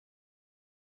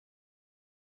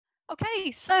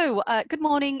Okay, so good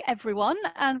morning, everyone,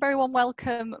 and very warm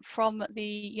welcome from the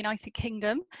United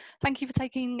Kingdom. Thank you for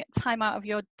taking time out of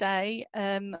your day.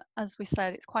 As we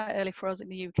said, it's quite early for us in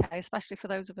the UK, especially for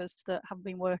those of us that have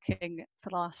been working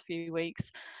for the last few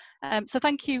weeks. So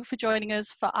thank you for joining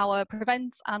us for our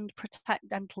Prevent and Protect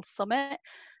Dental Summit.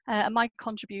 And my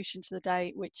contribution to the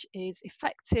day, which is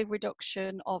effective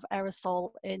reduction of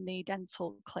aerosol in the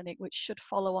dental clinic, which should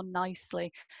follow on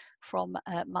nicely from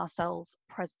Marcel's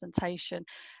presentation.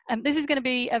 This is going to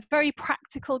be a very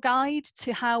practical guide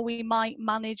to how we might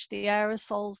manage the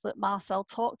aerosols that Marcel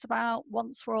talked about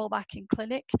once we're all back in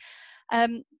clinic.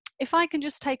 If I can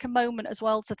just take a moment as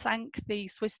well to thank the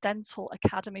Swiss Dental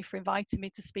Academy for inviting me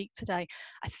to speak today.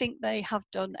 I think they have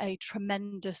done a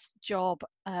tremendous job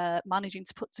managing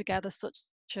to put together such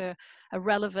a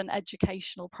relevant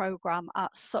educational program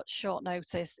at such short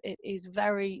notice. It is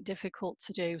very difficult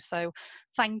to do. So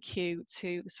thank you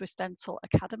to the Swiss Dental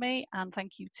Academy, and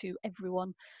thank you to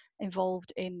everyone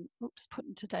involved in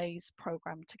putting today's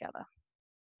program together.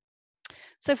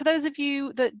 So for those of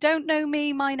you that don't know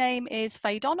me, my name is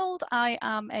Faye Donald. I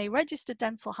am a registered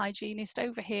dental hygienist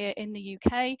over here in the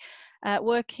UK,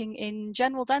 working in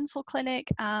general dental clinic,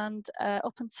 and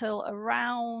up until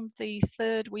around the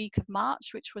 3rd week of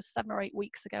March, which was 7 or 8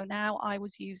 weeks ago now, I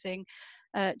was using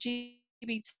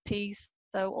GBTs,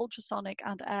 so ultrasonic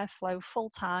and airflow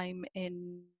full-time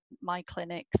in my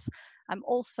clinics. I'm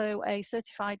also a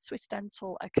certified Swiss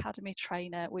Dental Academy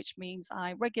trainer, which means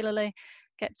I regularly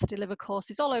get to deliver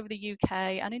courses all over the UK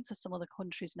and into some other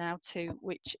countries now too,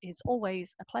 which is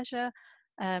always a pleasure.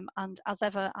 And as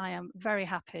ever, I am very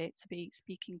happy to be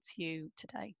speaking to you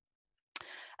today.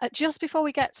 Just before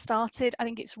we get started, I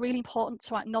think it's really important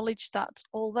to acknowledge that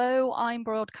although I'm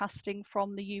broadcasting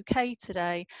from the UK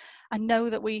today, I know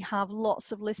that we have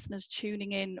lots of listeners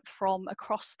tuning in from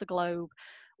across the globe,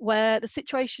 where the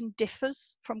situation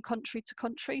differs from country to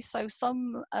country. So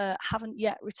some haven't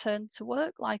yet returned to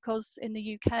work like us in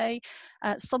the UK.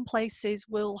 Some places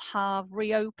will have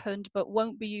reopened but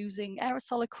won't be using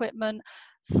aerosol equipment.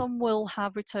 Some will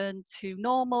have returned to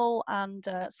normal, and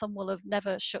some will have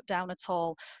never shut down at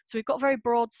all. So we've got a very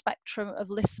broad spectrum of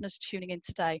listeners tuning in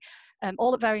today,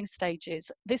 all at varying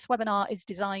stages. This webinar is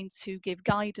designed to give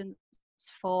guidance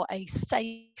for a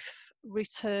safe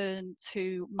return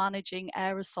to managing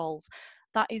aerosols.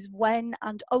 That is when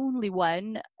and only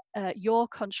when your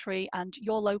country and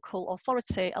your local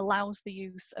authority allows the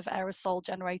use of aerosol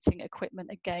generating equipment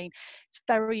again. It's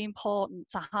very important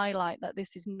to highlight that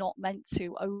this is not meant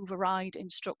to override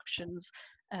instructions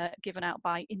given out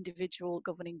by individual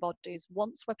governing bodies.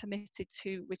 Once we're permitted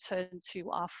to return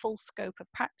to our full scope of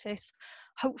practice,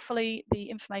 hopefully the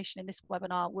information in this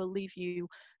webinar will leave you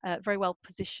very well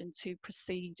positioned to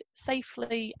proceed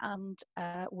safely and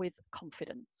with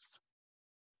confidence.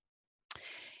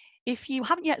 If you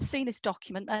haven't yet seen this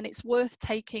document, then it's worth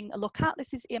taking a look at.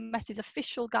 This is EMS's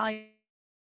official guidelines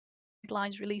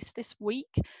released this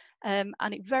week, and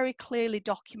it very clearly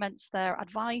documents their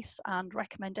advice and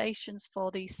recommendations for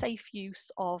the safe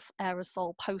use of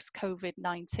aerosol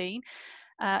post-COVID-19.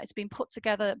 It's been put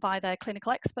together by their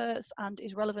clinical experts and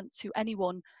is relevant to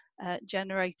anyone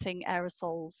generating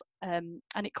aerosols, and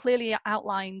it clearly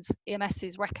outlines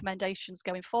EMS's recommendations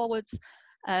going forwards.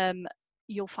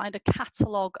 You'll find a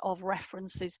catalogue of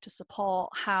references to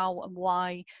support how and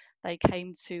why they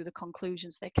came to the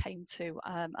conclusions they came to,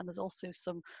 and there's also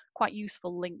some quite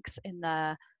useful links in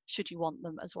there should you want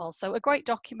them as well. So a great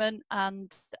document,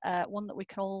 and one that we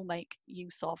can all make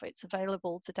use of. It's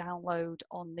available to download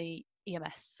on the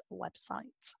EMS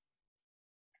website.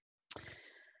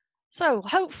 So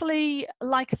hopefully,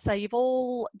 like I say, you've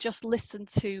all just listened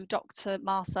to Dr.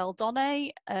 Marcel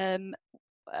Donnet,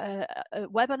 a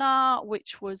webinar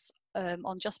which was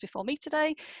on just before me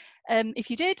today. If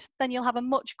you did, then you'll have a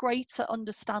much greater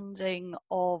understanding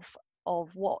of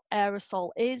what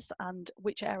aerosol is and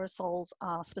which aerosols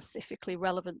are specifically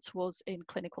relevant to us in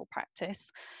clinical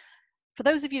practice. For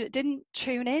those of you that didn't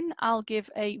tune in, I'll give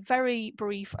a very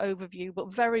brief overview,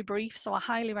 but very brief. So I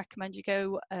highly recommend you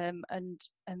go and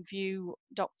view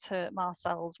Dr.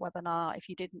 Marcel's webinar if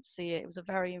you didn't see it. It was a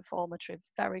very informative,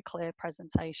 very clear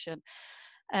presentation.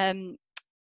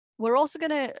 We're also going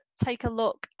to take a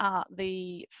look at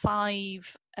the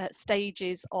 5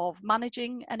 stages of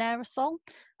managing an aerosol,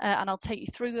 and I'll take you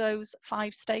through those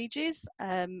 5 stages,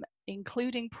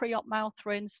 including pre-op mouth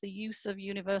rinse, the use of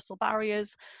universal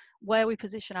barriers, where we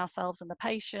position ourselves and the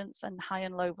patients, and high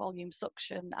and low volume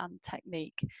suction and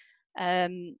technique.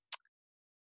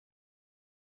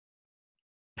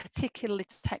 particularly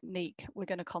technique we're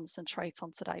going to concentrate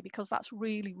on today, because that's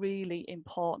really, really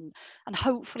important. And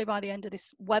hopefully by the end of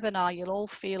this webinar, you'll all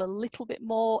feel a little bit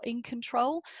more in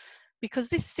control, because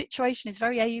this situation is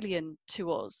very alien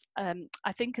to us.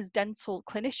 I think as dental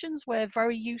clinicians, we're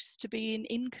very used to being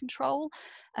in control.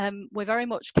 We're very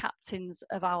much captains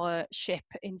of our ship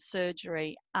in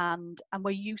surgery, and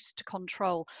we're used to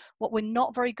control. What we're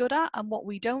not very good at and what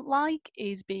we don't like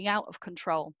is being out of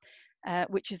control.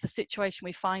 Which is the situation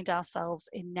we find ourselves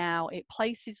in now. It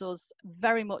places us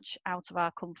very much out of our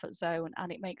comfort zone,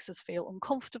 and it makes us feel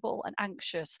uncomfortable and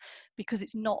anxious because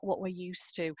it's not what we're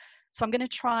used to. So I'm going to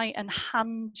try and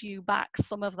hand you back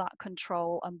some of that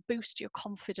control and boost your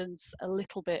confidence a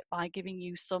little bit by giving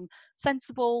you some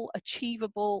sensible,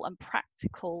 achievable, and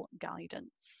practical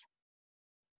guidance.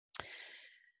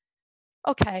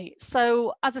 Okay,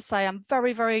 so as I say, I'm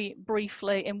very, very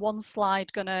briefly in one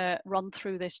slide going to run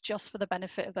through this just for the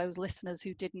benefit of those listeners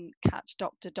who didn't catch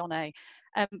Dr. Donnet.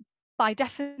 By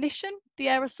definition, the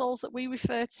aerosols that we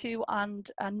refer to and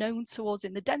are known to us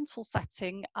in the dental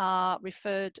setting are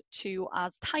referred to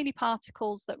as tiny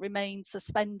particles that remain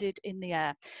suspended in the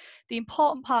air. The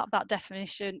important part of that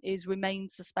definition is remain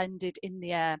suspended in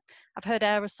the air. I've heard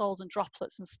aerosols and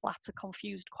droplets and splatter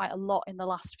confused quite a lot in the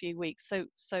last few weeks,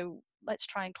 so let's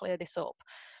try and clear this up.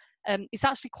 It's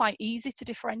actually quite easy to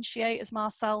differentiate, as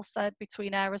Marcel said,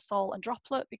 between aerosol and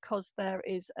droplet, because there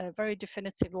is a very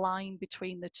definitive line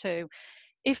between the two.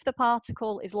 If the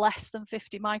particle is less than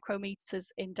 50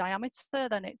 micrometers in diameter,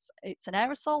 then it's an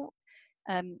aerosol.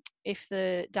 If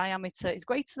the diameter is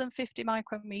greater than 50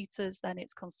 micrometers, then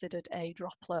it's considered a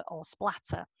droplet or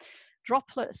splatter.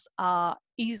 Droplets are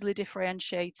easily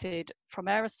differentiated from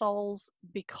aerosols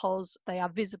because they are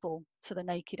visible to the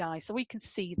naked eye, so we can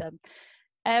see them.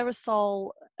 Aerosol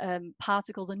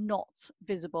particles are not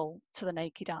visible to the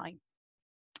naked eye.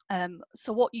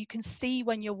 So what you can see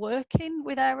when you're working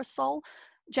with aerosol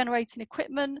generating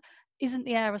equipment isn't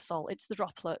the aerosol, it's the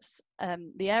droplets. The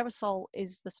aerosol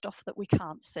is the stuff that we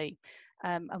can't see.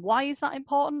 And why is that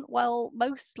important? Well,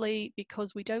 mostly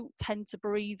because we don't tend to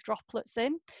breathe droplets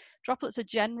in. Droplets are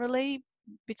generally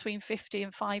between 50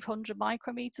 and 500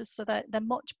 micrometers, so they're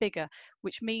much bigger,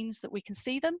 which means that we can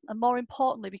see them, and more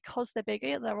importantly, because they're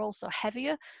bigger, they're also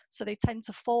heavier, so they tend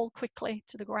to fall quickly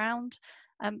to the ground.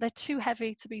 They're too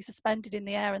heavy to be suspended in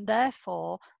the air, and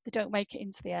therefore they don't make it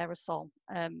into the aerosol,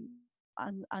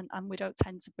 and we don't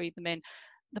tend to breathe them in.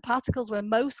 The particles we're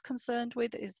most concerned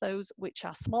with is those which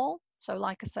are small, so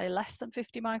like I say, less than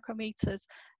 50 micrometers,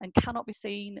 and cannot be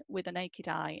seen with the naked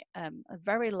eye, are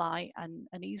very light and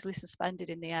easily suspended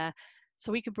in the air,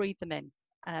 so we can breathe them in.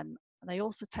 And they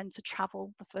also tend to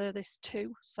travel the furthest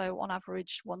too, so on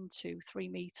average 1 to 3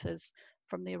 meters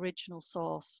from the original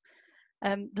source.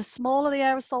 The smaller the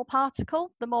aerosol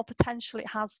particle, the more potential it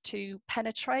has to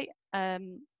penetrate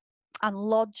and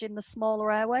lodge in the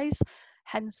smaller airways.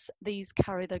 Hence, these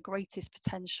carry the greatest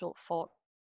potential for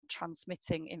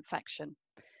transmitting infection.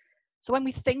 So when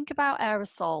we think about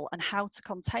aerosol and how to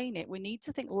contain it, we need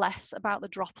to think less about the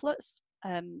droplets,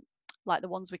 like the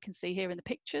ones we can see here in the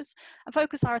pictures, and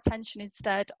focus our attention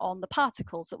instead on the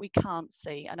particles that we can't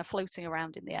see and are floating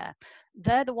around in the air.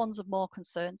 They're the ones of more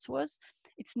concern to us.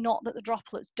 It's not that the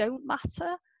droplets don't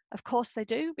matter. Of course they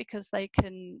do, because they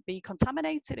can be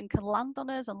contaminated and can land on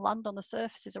us and land on the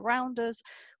surfaces around us,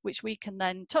 which we can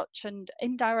then touch and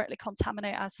indirectly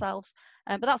contaminate ourselves.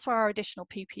 But that's where our additional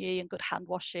PPE and good hand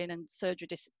washing and surgery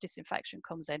disinfection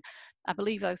comes in. I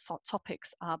believe those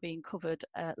topics are being covered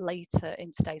later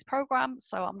in today's program,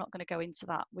 so I'm not going to go into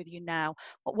that with you now.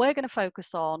 What we're going to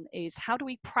focus on is how do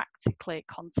we practically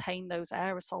contain those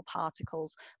aerosol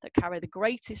particles that carry the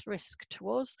greatest risk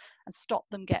to us and stop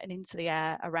them getting into the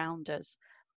air around us.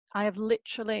 I have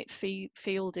literally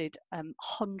fielded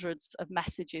hundreds of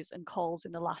messages and calls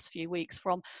in the last few weeks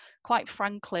from, quite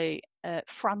frankly,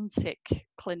 frantic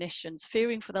clinicians,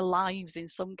 fearing for their lives in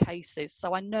some cases.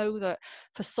 So I know that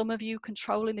for some of you,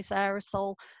 controlling this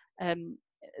aerosol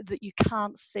that you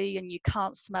can't see and you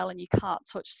can't smell and you can't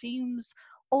touch seems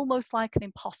almost like an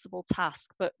impossible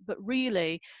task, but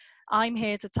really, I'm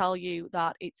here to tell you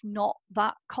that it's not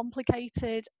that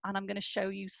complicated, and I'm going to show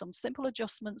you some simple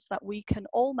adjustments that we can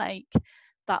all make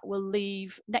that will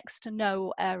leave next to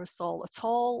no aerosol at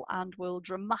all and will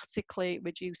dramatically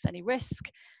reduce any risk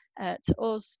to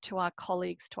us, to our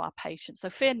colleagues, to our patients. So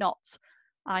fear not,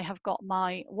 I have got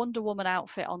my Wonder Woman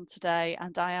outfit on today,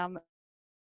 and I am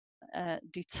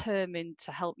determined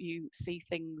to help you see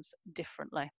things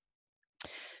differently.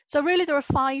 So really there are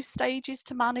 5 stages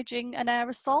to managing an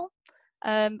aerosol.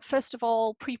 First of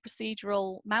all,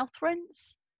 pre-procedural mouth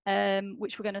rinse.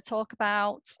 which we're going to talk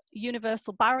about.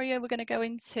 Universal barrier, we're going to go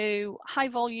into high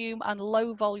volume and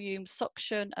low volume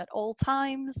suction at all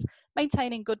times.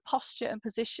 Maintaining good posture and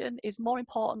position is more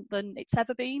important than it's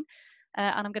ever been.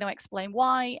 And I'm going to explain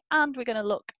why. And we're going to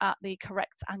look at the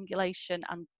correct angulation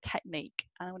and technique.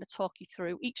 And I'm going to talk you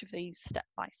through each of these step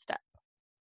by step.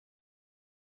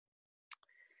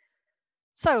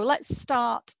 So let's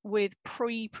start with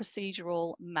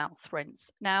pre-procedural mouth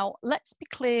rinse. Now, let's be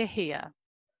clear here.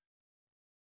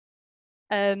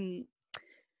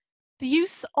 The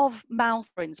use of mouth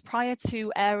rinse prior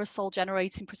to aerosol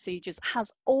generating procedures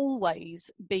has always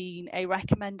been a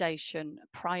recommendation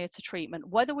prior to treatment.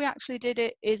 Whether we actually did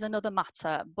it is another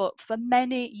matter, but for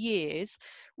many years,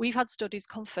 we've had studies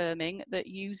confirming that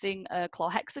using a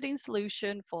chlorhexidine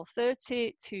solution for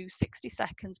 30 to 60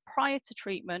 seconds prior to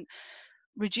treatment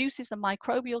reduces the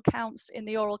microbial counts in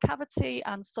the oral cavity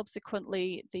and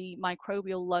subsequently the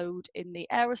microbial load in the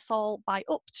aerosol by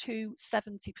up to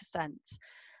 70%.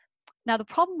 Now, the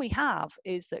problem we have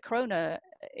is that corona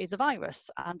is a virus,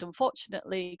 and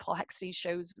unfortunately, chlorhexidine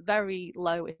shows very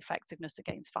low effectiveness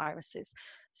against viruses.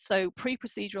 So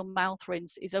pre-procedural mouth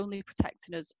rinse is only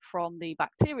protecting us from the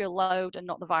bacterial load and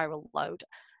not the viral load.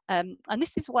 And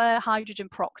this is where hydrogen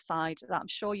peroxide, that I'm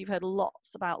sure you've heard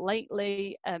lots about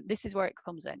lately, this is where it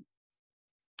comes in.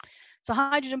 So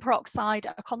hydrogen peroxide,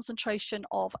 a concentration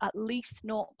of at least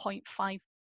 0.5%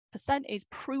 is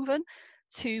proven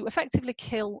to effectively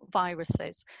kill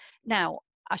viruses. Now,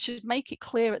 I should make it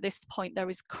clear at this point, there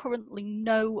is currently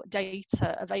no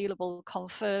data available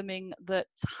confirming that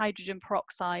hydrogen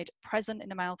peroxide present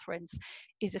in a mouth rinse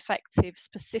is effective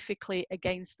specifically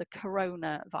against the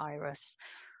coronavirus.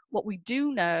 What we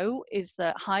do know is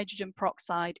that hydrogen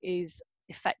peroxide is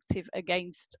effective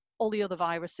against all the other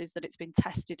viruses that it's been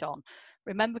tested on.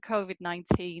 Remember,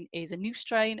 COVID-19 is a new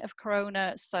strain of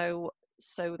corona, so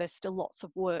there's still lots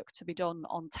of work to be done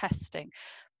on testing.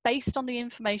 Based on the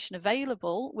information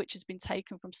available, which has been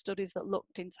taken from studies that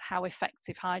looked into how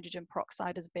effective hydrogen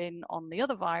peroxide has been on the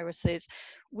other viruses,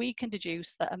 we can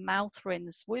deduce that a mouth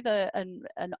rinse with an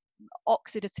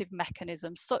oxidative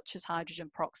mechanism such as hydrogen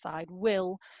peroxide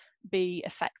will be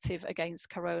effective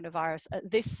against coronavirus. At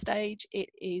this stage, it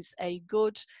is a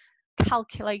good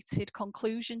calculated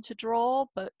conclusion to draw,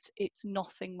 but it's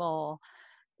nothing more.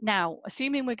 Now,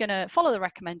 assuming we're going to follow the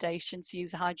recommendation to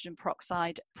use a hydrogen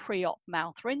peroxide pre-op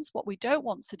mouth rinse, what we don't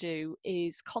want to do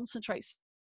is concentrate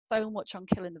so much on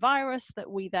killing the virus that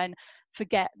we then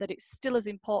forget that it's still as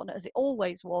important as it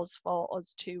always was for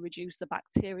us to reduce the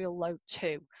bacterial load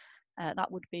too.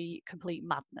 That would be complete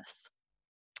madness.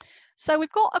 So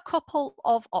we've got a couple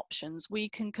of options. We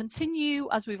can continue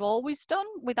as we've always done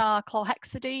with our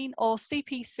chlorhexidine or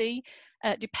CPC,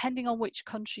 depending on which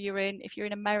country you're in. If you're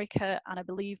in America and I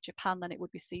believe Japan, then it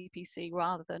would be CPC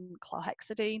rather than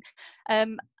chlorhexidine.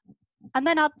 And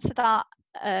then add to that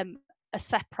a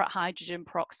separate hydrogen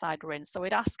peroxide rinse. So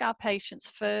we'd ask our patients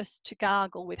first to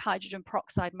gargle with hydrogen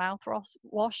peroxide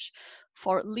mouthwash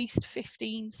for at least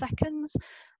 15 seconds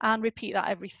and repeat that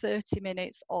every 30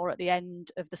 minutes or at the end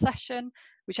of the session,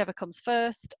 whichever comes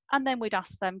first. And then we'd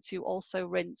ask them to also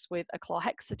rinse with a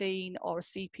chlorhexidine or a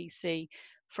CPC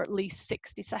for at least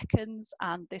 60 seconds.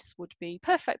 And this would be a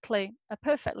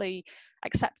perfectly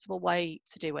acceptable way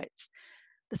to do it.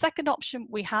 The second option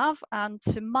we have, and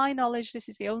to my knowledge, this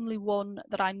is the only one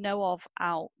that I know of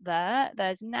out there,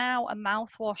 there's now a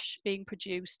mouthwash being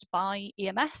produced by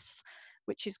EMS,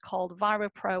 which is called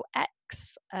ViroPro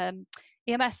X.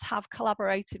 EMS have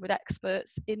collaborated with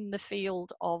experts in the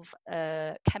field of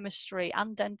chemistry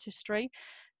and dentistry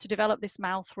to develop this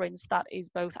mouth rinse that is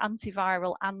both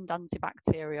antiviral and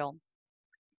antibacterial.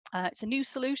 It's a new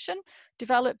solution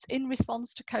developed in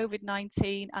response to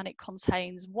COVID-19 and it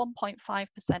contains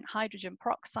 1.5% hydrogen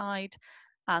peroxide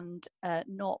and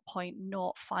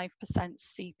 0.05%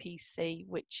 CPC,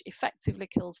 which effectively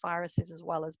kills viruses as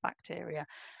well as bacteria.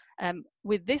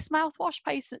 With this mouthwash,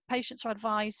 patients are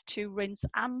advised to rinse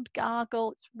and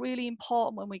gargle. It's really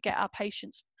important when we get our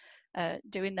patients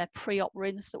doing their pre-op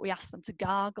rinse that we ask them to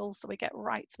gargle so we get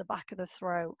right to the back of the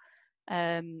throat.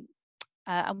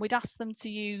 And we'd ask them to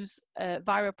use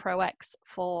ViroPro X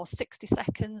for 60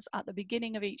 seconds at the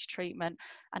beginning of each treatment,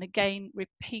 and again,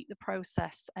 repeat the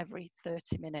process every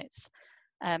 30 minutes.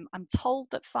 I'm told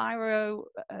that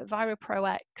ViroPro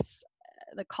X,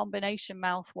 the combination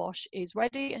mouthwash, is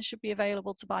ready and should be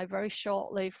available to buy very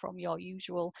shortly from your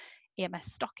usual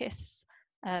EMS stockists,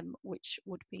 which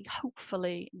would be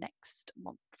hopefully next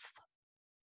month.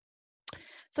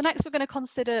 So next we're going to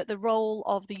consider the role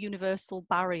of the universal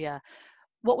barrier.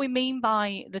 What we mean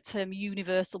by the term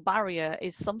universal barrier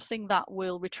is something that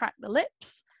will retract the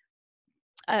lips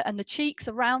and the cheeks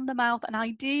around the mouth, and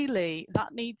ideally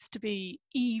that needs to be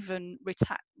even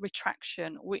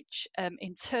retraction, which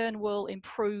in turn will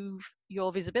improve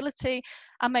your visibility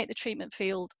and make the treatment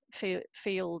field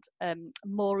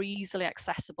more easily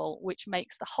accessible, which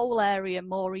makes the whole area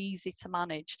more easy to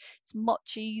manage. It's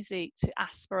much easier to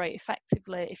aspirate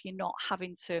effectively if you're not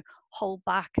having to hold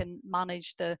back and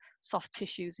manage the soft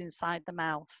tissues inside the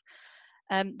mouth.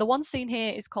 The one seen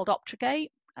here is called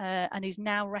Optrogate, and is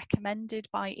now recommended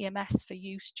by EMS for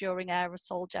use during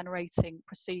aerosol generating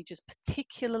procedures,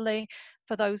 particularly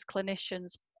for those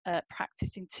clinicians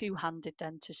practicing two-handed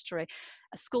dentistry.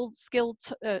 A skilled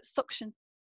suction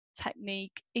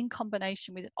technique in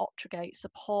combination with Optrogate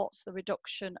supports the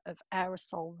reduction of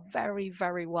aerosol very,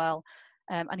 very well.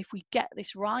 And if we get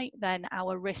this right, then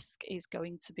our risk is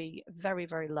going to be very,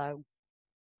 very low.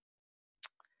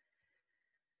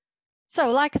 So,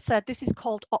 like I said, this is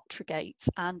called Optrogate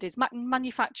and is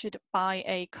manufactured by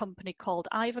a company called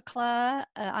Ivoclar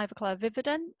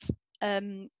Vivadent.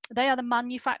 They are the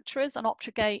manufacturers, and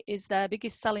Optrogate is their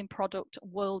biggest selling product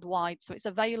worldwide. So it's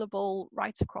available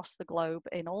right across the globe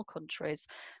in all countries.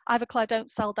 Ivoclar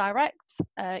don't sell direct.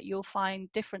 You'll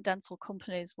find different dental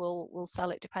companies will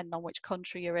sell it depending on which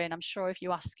country you're in. I'm sure if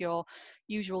you ask your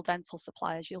usual dental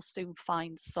suppliers, you'll soon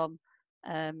find some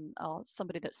or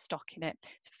somebody that's stocking it.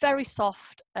 It's very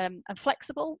soft and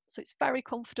flexible, so it's very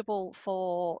comfortable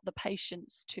for the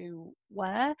patients to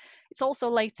wear. It's also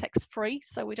latex free,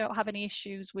 so we don't have any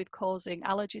issues with causing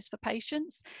allergies for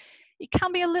patients. It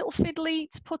can be a little fiddly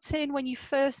to put in when you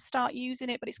first start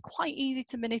using it, but it's quite easy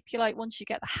to manipulate once you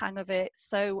get the hang of it.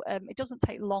 So it doesn't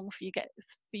take long for you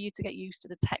to get used to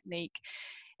the technique.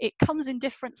 It comes in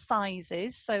different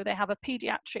sizes, so they have a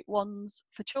pediatric ones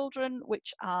for children,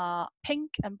 which are pink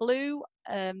and blue,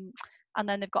 and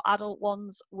then they've got adult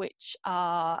ones, which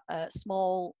are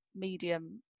small,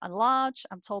 medium, and large.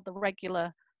 I'm told the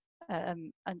regular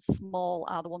and small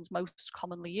are the ones most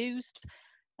commonly used.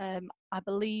 I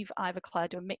believe Ivoclar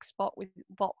do a mixed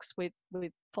box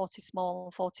with 40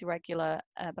 small, 40 regular,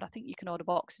 but I think you can order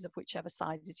boxes of whichever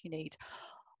sizes you need.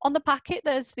 On the packet,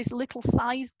 there's this little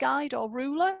size guide or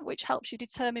ruler, which helps you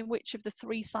determine which of the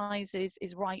 3 sizes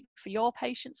is right for your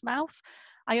patient's mouth.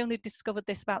 I only discovered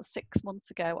this about 6 months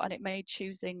ago, and it made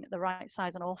choosing the right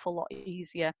size an awful lot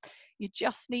easier. You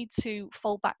just need to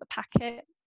fold back the packet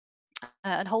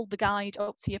and hold the guide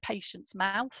up to your patient's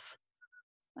mouth.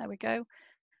 There we go.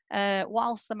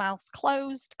 Whilst the mouth's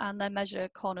closed, and then measure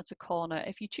corner to corner.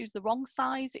 If you choose the wrong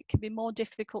size, it can be more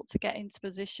difficult to get into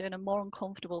position and more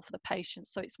uncomfortable for the patient.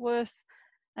 So it's worth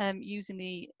using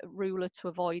the ruler to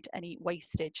avoid any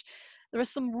wastage. There are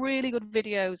some really good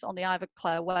videos on the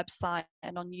Ivoclar website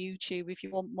and on YouTube if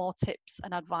you want more tips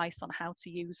and advice on how to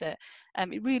use it.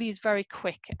 It really is very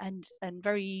quick and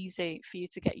very easy for you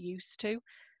to get used to.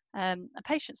 And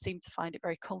patients seem to find it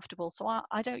very comfortable, so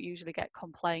I don't usually get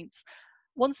complaints.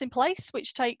 Once in place,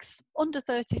 which takes under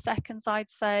 30 seconds, I'd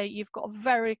say, you've got a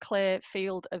very clear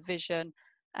field of vision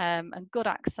and good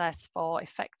access for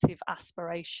effective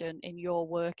aspiration in your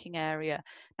working area.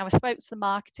 Now, I spoke to the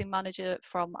marketing manager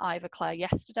from Ivoclar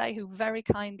yesterday, who very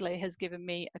kindly has given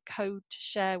me a code to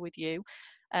share with you.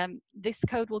 This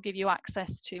code will give you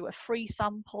access to a free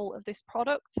sample of this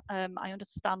product. I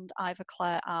understand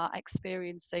Ivoclar are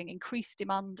experiencing increased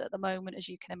demand at the moment, as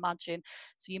you can imagine.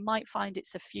 So you might find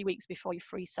it's a few weeks before your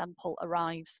free sample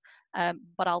arrives.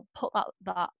 But I'll put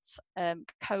that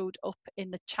code up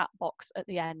in the chat box at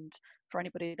the end for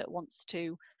anybody that wants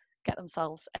to get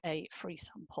themselves a free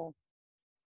sample.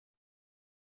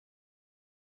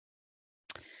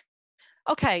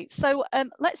 Okay, so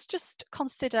let's just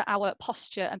consider our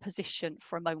posture and position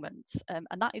for a moment, and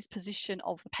that is position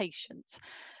of the patient.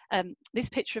 This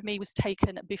picture of me was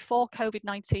taken before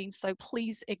COVID-19, so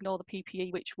please ignore the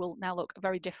PPE, which will now look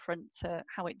very different to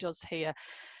how it does here.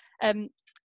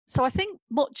 So I think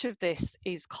much of this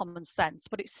is common sense,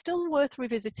 but it's still worth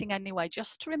revisiting anyway,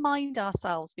 just to remind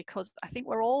ourselves, because I think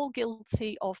we're all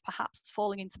guilty of perhaps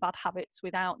falling into bad habits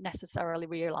without necessarily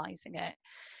realizing it.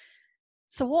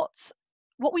 So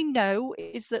what we know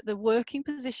is that the working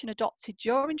position adopted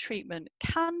during treatment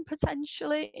can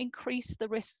potentially increase the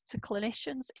risk to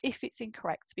clinicians if it's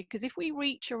incorrect, because if we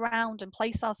reach around and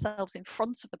place ourselves in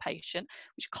front of the patient,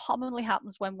 which commonly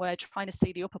happens when we're trying to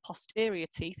see the upper posterior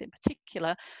teeth in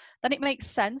particular, then it makes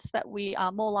sense that we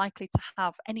are more likely to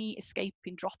have any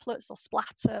escaping droplets or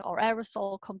splatter or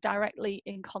aerosol come directly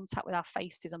in contact with our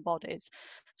faces and bodies.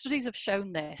 Studies have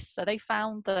shown this. So they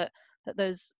found that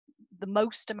there's the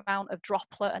most amount of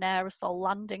droplet and aerosol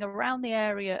landing around the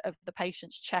area of the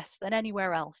patient's chest than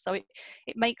anywhere else. So it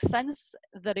makes sense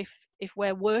that if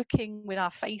we're working with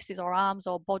our faces or arms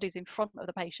or bodies in front of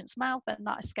the patient's mouth, then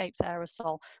that escapes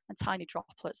aerosol and tiny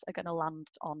droplets are going to land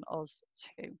on us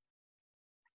too.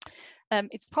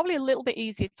 It's probably a little bit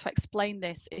easier to explain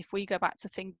this if we go back to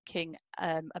thinking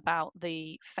about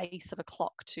the face of a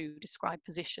clock to describe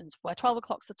positions, where 12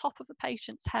 o'clock's the top of the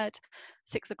patient's head,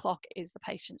 6 o'clock is the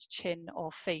patient's chin or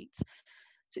feet.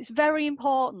 So it's very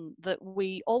important that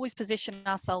we always position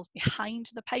ourselves behind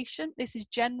the patient. This is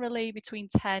generally between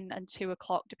 10 and 2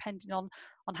 o'clock, depending on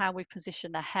how we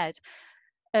position the head.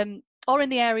 Or in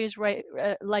the areas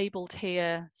labelled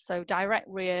here, so direct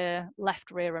rear,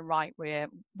 left rear and right rear.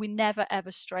 We never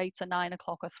ever stray to 9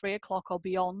 o'clock or 3 o'clock or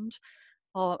beyond,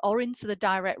 or into the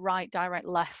direct right, direct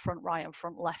left, front right and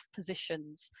front left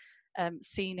positions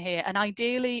seen here. And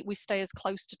ideally we stay as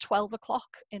close to 12 o'clock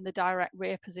in the direct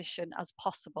rear position as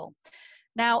possible.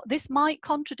 Now, this might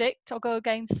contradict or go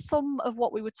against some of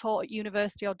what we were taught at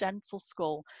university or dental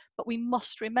school, but we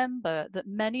must remember that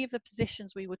many of the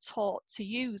positions we were taught to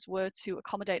use were to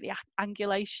accommodate the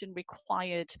angulation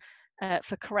required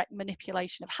for correct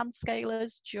manipulation of hand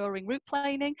scalers during root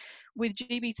planing. With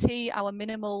GBT, our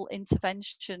minimal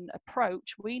intervention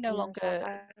approach, we no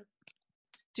longer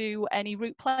do any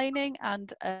root planing,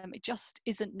 and it just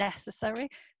isn't necessary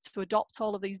to adopt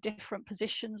all of these different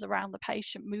positions around the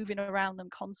patient, moving around them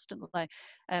constantly.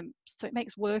 So it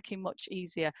makes working much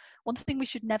easier. One thing we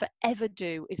should never ever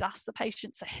do is ask the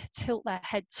patient to tilt their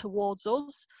head towards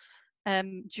us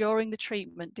during the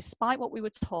treatment, despite what we were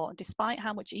taught and despite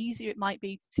how much easier it might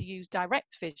be to use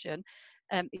direct vision.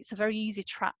 It's a very easy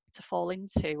trap to fall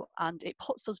into, and it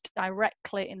puts us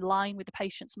directly in line with the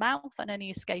patient's mouth and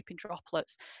any escaping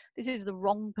droplets. This is the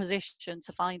wrong position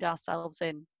to find ourselves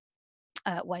in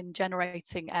when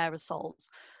generating aerosols.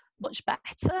 Much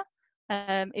better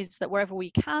is that wherever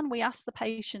we can, we ask the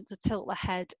patient to tilt the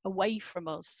head away from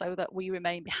us so that we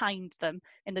remain behind them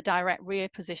in the direct rear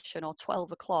position or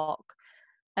 12 o'clock.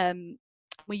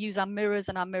 We use our mirrors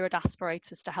and our mirrored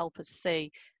aspirators to help us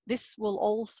see. This will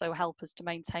also help us to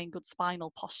maintain good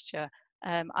spinal posture,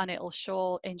 and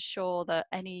it'll ensure that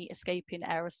any escaping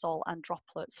aerosol and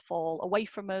droplets fall away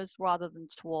from us rather than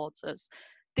towards us.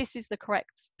 This is the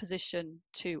correct position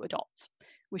to adopt.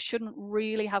 We shouldn't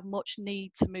really have much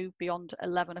need to move beyond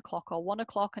 11 o'clock or 1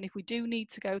 o'clock, and if we do need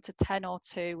to go to 10 or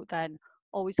 2, then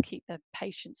always keep the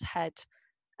patient's head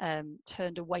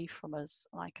turned away from us,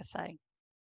 like I say.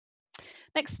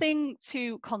 Next thing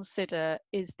to consider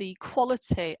is the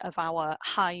quality of our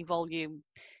high volume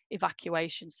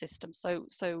evacuation system. So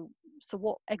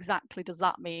what exactly does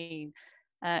that mean?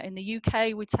 In the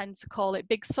UK, we tend to call it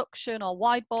big suction or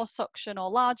wide bore suction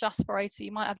or large aspirator.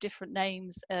 You might have different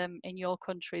names in your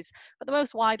countries, but the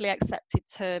most widely accepted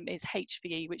term is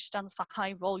HVE, which stands for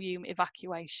high volume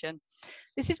evacuation.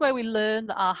 This is where we learn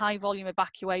that our high volume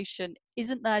evacuation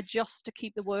isn't there just to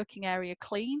keep the working area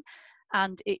clean,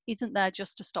 and it isn't there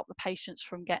just to stop the patients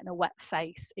from getting a wet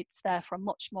face. It's there for a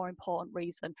much more important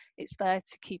reason. It's there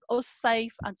to keep us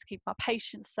safe and to keep our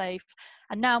patients safe.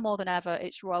 And now more than ever,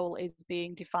 its role is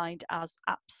being defined as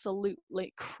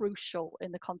absolutely crucial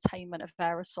in the containment of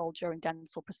aerosol during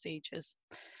dental procedures.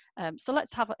 So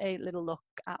let's have a little look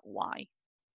at why.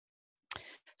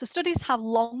 So studies have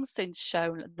long since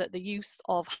shown that the use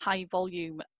of high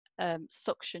volume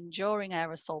suction during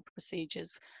aerosol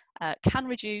procedures can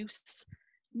reduce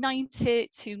 90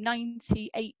 to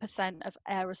 98% of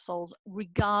aerosols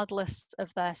regardless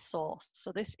of their source.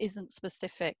 So this isn't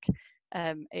specific,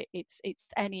 it's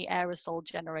any aerosol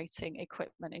generating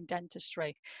equipment in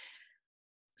dentistry.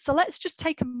 So let's just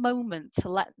take a moment to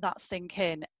let that sink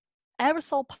in.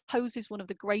 Aerosol poses one of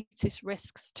the greatest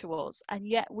risks to us, and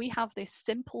yet we have this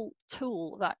simple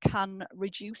tool that can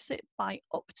reduce it by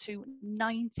up to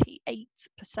 98%.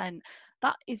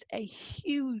 That is a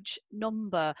huge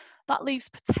number. That leaves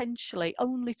potentially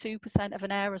only 2% of an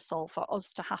aerosol for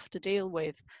us to have to deal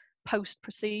with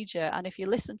post-procedure. And if you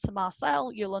listen to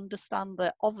Marcel, you'll understand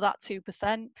that of that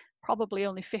 2%, probably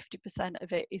only 50%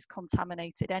 of it is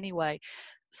contaminated anyway.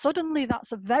 Suddenly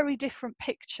that's a very different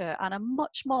picture and a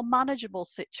much more manageable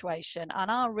situation,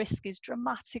 and our risk is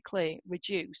dramatically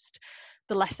reduced.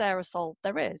 The less aerosol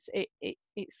there is,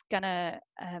 it's going to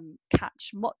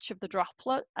catch much of the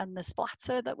droplet and the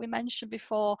splatter that we mentioned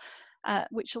before,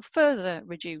 which will further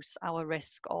reduce our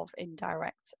risk of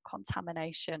indirect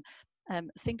contamination.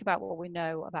 Think about what we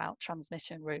know about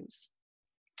transmission routes.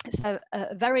 It's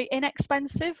very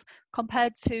inexpensive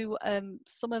compared to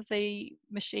some of the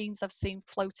machines I've seen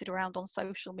floated around on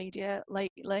social media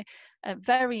lately.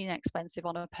 Very inexpensive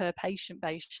on a per patient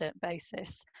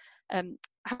basis.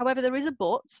 However, there is a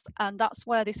but, and that's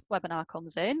where this webinar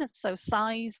comes in. So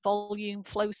size, volume,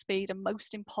 flow speed, and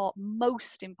most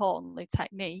importantly,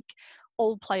 technique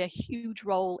all play a huge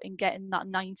role in getting that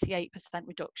 98%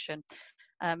 reduction.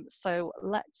 So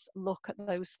let's look at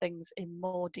those things in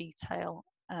more detail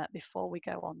before we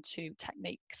go on to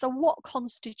technique. So what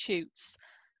constitutes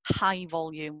high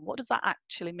volume? What does that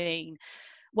actually mean?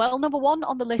 Well, number one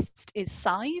on the list is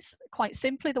size. Quite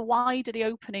simply, the wider the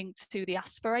opening to the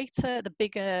aspirator, the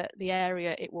bigger the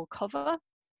area it will cover.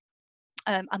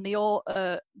 And the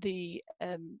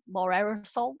more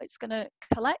aerosol it's going to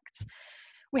collect.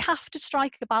 We have to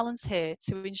strike a balance here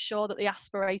to ensure that the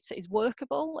aspirator is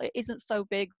workable. It isn't so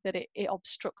big that it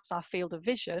obstructs our field of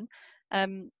vision.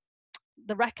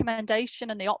 The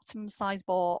recommendation and the optimum size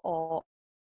bore or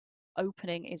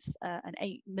opening is an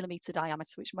 8mm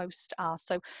diameter, which most are,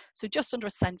 so just under a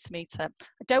centimetre.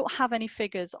 I don't have any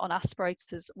figures on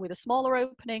aspirators with a smaller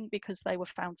opening because they were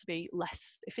found to be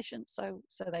less efficient, so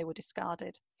they were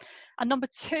discarded. And number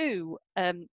two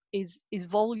is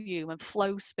volume and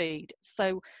flow speed.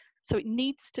 So it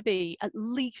needs to be at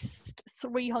least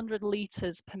 300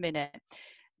 litres per minute.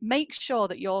 Make sure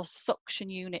that your suction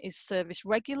unit is serviced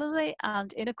regularly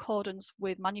and in accordance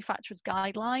with manufacturer's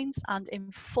guidelines and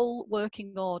in full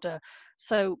working order.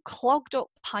 So clogged up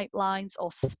pipelines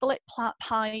or split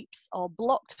pipes or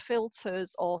blocked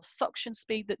filters or suction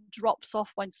speed that drops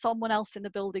off when someone else in the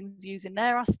building is using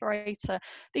their aspirator,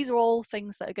 these are all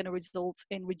things that are going to result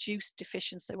in reduced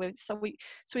efficiency. So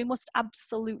we must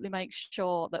absolutely make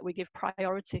sure that we give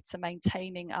priority to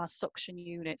maintaining our suction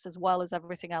units as well as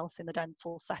everything else in the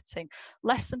dental setting.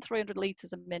 Less than 300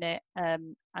 litres a minute,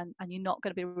 and you're not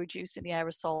going to be reducing the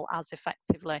aerosol as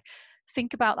effectively.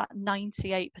 Think about that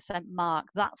 98% mark.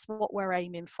 That's what we're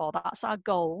aiming for. That's our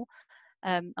goal.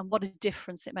 And what a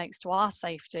difference it makes to our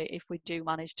safety if we do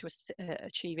manage to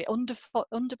achieve it.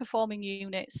 Underperforming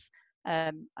units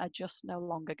are just no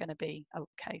longer going to be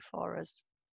okay for us.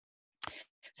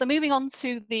 So moving on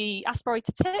to the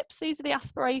aspirator tips, these are the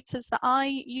aspirators that I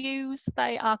use.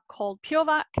 They are called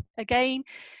PureVac. Again,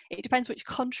 it depends which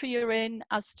country you're in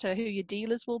as to who your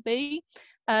dealers will be.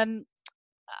 And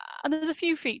there's a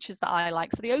few features that I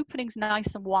like. So the opening's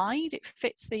nice and wide. It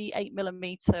fits the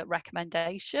 8mm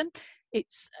recommendation.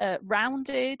 It's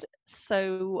rounded,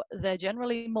 so they're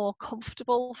generally more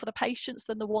comfortable for the patients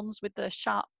than the ones with the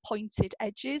sharp pointed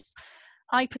edges.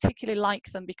 I particularly like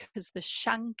them because the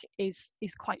shank is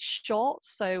quite short,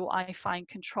 so I find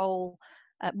control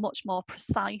much more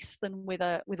precise than with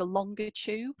a longer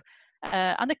tube.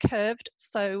 And they're curved,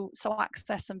 so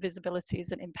access and visibility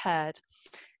isn't impaired.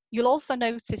 You'll also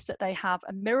notice that they have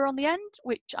a mirror on the end,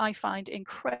 which I find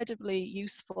incredibly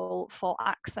useful for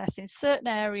access in certain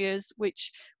areas,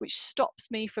 which stops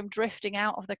me from drifting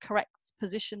out of the correct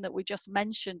position that we just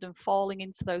mentioned and falling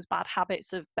into those bad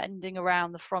habits of bending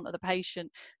around the front of the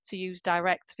patient to use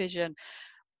direct vision.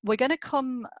 We're going to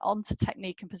come on to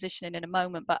technique and positioning in a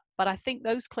moment, but I think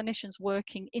those clinicians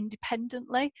working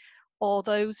independently or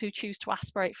those who choose to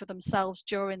aspirate for themselves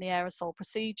during the aerosol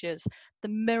procedures, the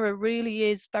mirror really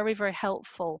is very, very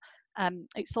helpful.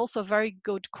 It's also a very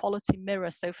good quality mirror.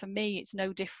 So for me, it's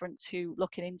no different to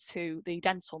looking into the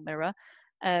dental mirror.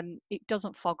 It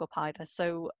doesn't fog up either.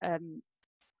 So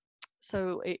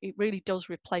it really does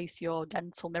replace your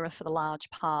dental mirror for the large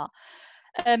part.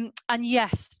 And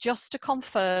yes, just to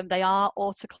confirm, they are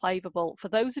autoclavable. For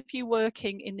those of you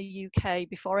working in the UK,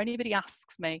 before anybody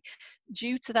asks me,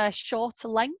 due to their shorter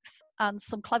length and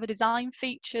some clever design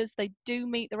features, they do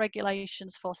meet the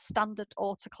regulations for standard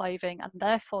autoclaving, and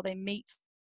therefore they meet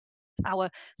our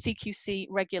CQC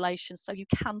regulations. So you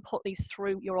can put these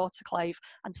through your autoclave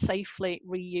and safely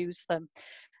reuse them.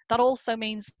 That also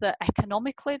means that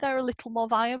economically they're a little more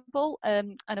viable,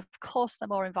 and of course they're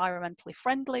more environmentally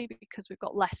friendly because we've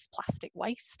got less plastic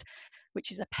waste,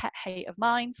 which is a pet hate of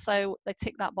mine, so they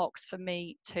tick that box for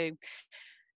me too.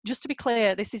 Just to be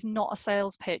clear, this is not a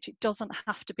sales pitch. It doesn't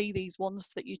have to be these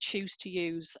ones that you choose to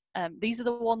use. These are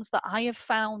the ones that I have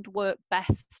found work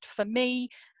best for me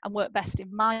and work best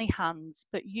in my hands,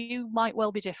 but you might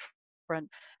well be different.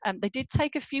 They did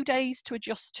take a few days to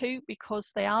adjust to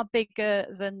because they are bigger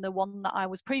than the one that I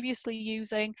was previously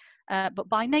using, but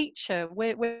by nature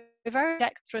we're very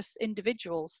dexterous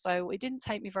individuals, so it didn't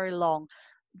take me very long.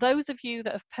 Those of you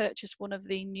that have purchased one of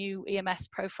the new EMS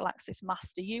Prophylaxis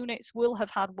Master units will have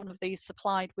had one of these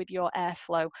supplied with your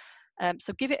airflow.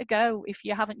 So give it a go if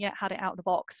you haven't yet had it out of the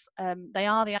box. They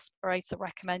are the aspirator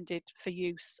recommended for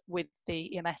use with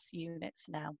the EMS units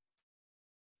now.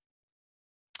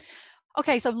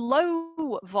 Okay, so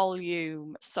low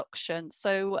volume suction.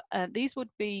 So these would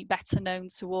be better known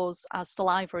to us as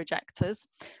saliva ejectors.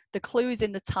 The clue is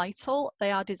in the title.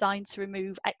 They are designed to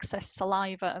remove excess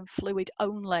saliva and fluid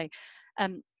only.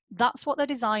 That's what they're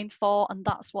designed for, and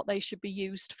that's what they should be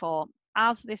used for.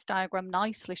 As this diagram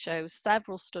nicely shows,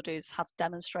 several studies have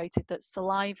demonstrated that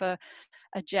saliva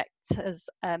ejectors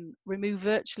remove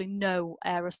virtually no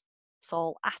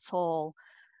aerosol at all.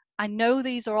 I know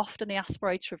these are often the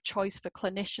aspirator of choice for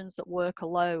clinicians that work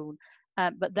alone,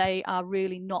 but they are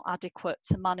really not adequate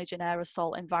to manage an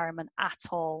aerosol environment at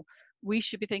all. We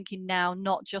should be thinking now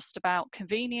not just about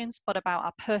convenience, but about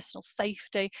our personal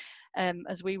safety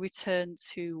as we return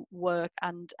to work.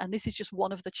 And this is just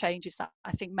one of the changes that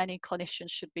I think many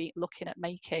clinicians should be looking at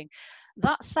making.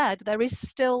 That said, there is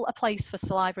still a place for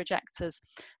saliva ejectors.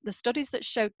 The studies that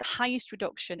showed the highest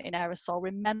reduction in aerosol,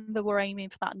 remember, we're aiming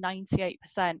for that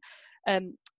 98%.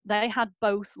 They had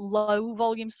both low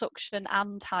volume suction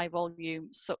and high volume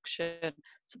suction.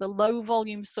 So the low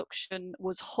volume suction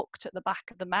was hooked at the back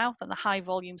of the mouth, and the high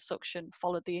volume suction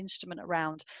followed the instrument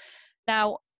around.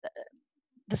 Now,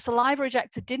 the saliva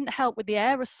ejector didn't help with the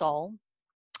aerosol,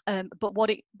 but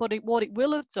what it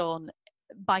will have done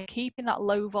by keeping that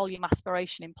low volume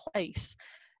aspiration in place,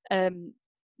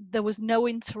 there was no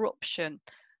interruption.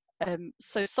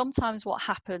 So sometimes what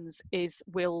happens is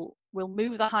we'll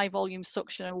move the high volume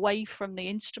suction away from the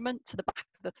instrument to the back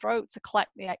of the throat to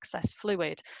collect the excess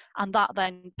fluid, and that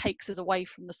then takes us away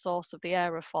from the source of the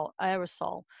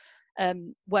aerosol.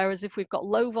 Whereas if we've got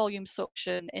low volume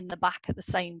suction in the back at the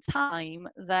same time,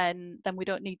 then we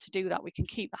don't need to do that. We can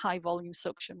keep the high volume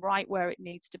suction right where it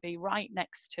needs to be, right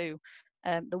next to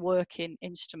the working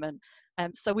instrument.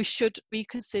 So we should be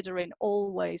considering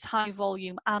always high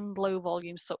volume and low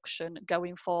volume suction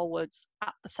going forwards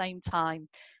at the same time.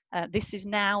 This is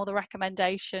now the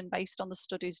recommendation based on the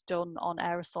studies done on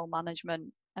aerosol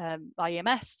management by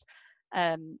EMS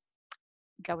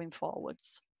going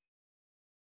forwards.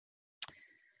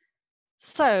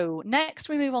 So next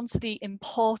we move on to the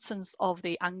importance of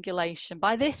the angulation.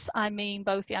 By this I mean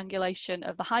both the angulation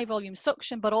of the high volume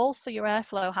suction, but also your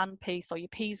airflow handpiece or your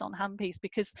P's-on handpiece,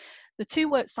 because the two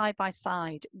work side by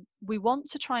side. We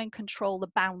want to try and control the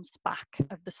bounce back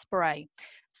of the spray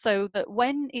so that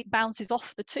when it bounces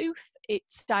off the tooth,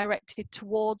 it's directed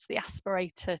towards the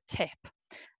aspirator tip.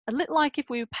 A little like if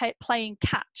we were playing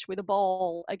catch with a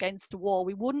ball against a wall,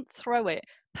 we wouldn't throw it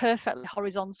perfectly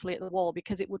horizontally at the wall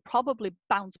because it would probably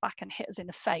bounce back and hit us in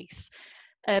the face.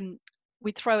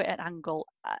 We'd throw it at an angle.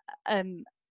 And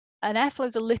airflow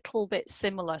is a little bit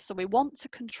similar. So we want to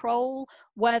control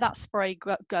where that spray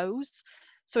goes.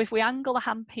 So if we angle the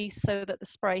handpiece so that the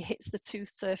spray hits the tooth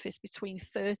surface between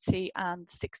 30 and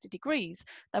 60 degrees,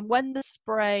 then when the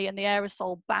spray and the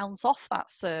aerosol bounce off that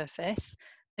surface,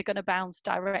 they're going to bounce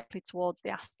directly towards the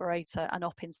aspirator and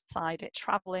up inside it,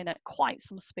 traveling at quite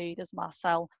some speed, as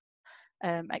Marcel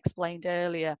explained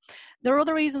earlier. There are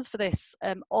other reasons for this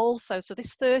also. So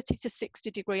this 30 to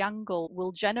 60 degree angle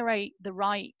will generate the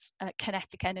right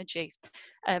kinetic energy,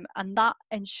 and that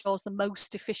ensures the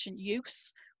most efficient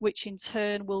use, which in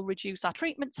turn will reduce our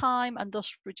treatment time and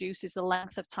thus reduces the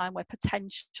length of time we're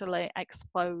potentially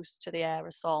exposed to the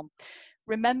aerosol.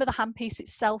 Remember, the handpiece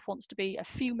itself wants to be a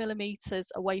few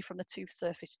millimeters away from the tooth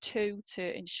surface too,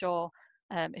 to ensure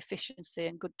efficiency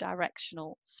and good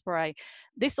directional spray.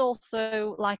 This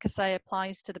also, like I say,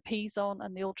 applies to the P's-on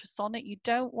and the ultrasonic. You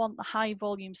don't want the high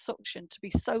volume suction to be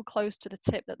so close to the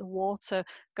tip that the water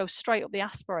goes straight up the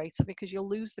aspirator, because you'll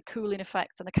lose the cooling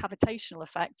effect and the cavitational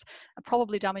effect and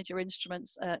probably damage your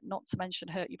instruments, not to mention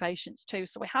hurt your patients too.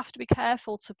 So we have to be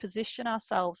careful to position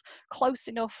ourselves close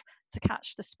enough to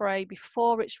catch the spray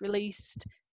before it's released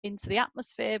into the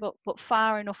atmosphere, but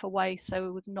far enough away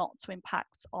so as not to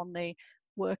impact on the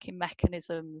working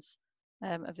mechanisms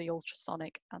of the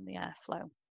ultrasonic and the airflow.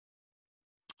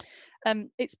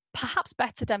 It's perhaps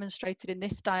better demonstrated in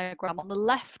this diagram. On the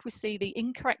left, we see the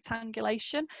incorrect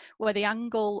angulation, where the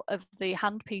angle of the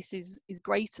handpiece is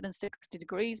greater than 60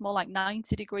 degrees, more like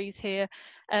 90 degrees here.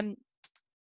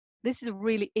 This is a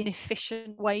really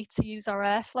inefficient way to use our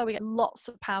airflow. We get lots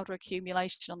of powder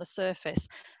accumulation on the surface,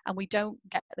 and we don't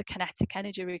get the kinetic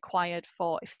energy required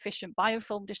for efficient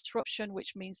biofilm disruption,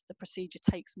 which means the procedure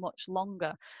takes much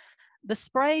longer. The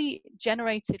spray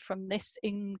generated from this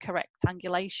incorrect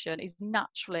angulation is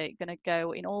naturally going to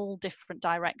go in all different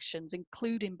directions,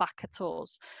 including back at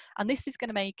us. And this is going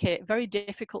to make it very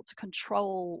difficult to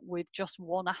control with just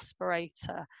one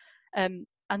aspirator.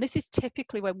 And this is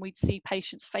typically when we'd see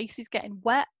patients' faces getting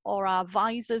wet or our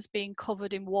visors being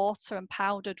covered in water and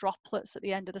powder droplets at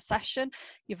the end of the session.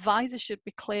 Your visor should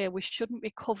be clear. We shouldn't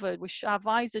be covered. Our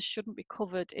visors shouldn't be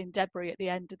covered in debris at the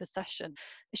end of the session.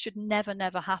 It should never,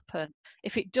 never happen.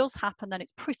 If it does happen, then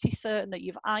it's pretty certain that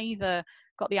you've either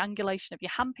got the angulation of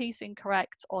your handpiece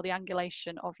incorrect or the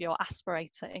angulation of your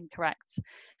aspirator incorrect.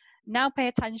 Now pay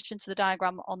attention to the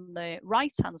diagram on the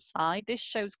right-hand side. This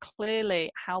shows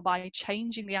clearly how by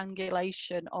changing the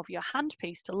angulation of your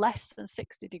handpiece to less than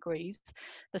 60 degrees,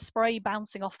 the spray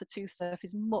bouncing off the tooth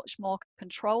surface is much more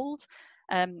controlled,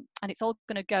 and it's all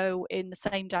going to go in the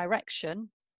same direction.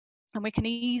 And we can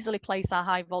easily place our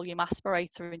high volume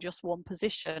aspirator in just one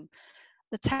position.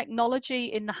 The technology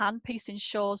in the handpiece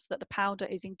ensures that the powder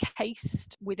is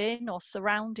encased within or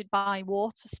surrounded by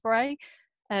water spray.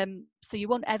 So you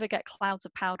won't ever get clouds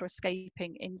of powder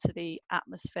escaping into the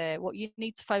atmosphere. What you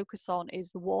need to focus on is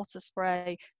the water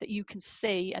spray that you can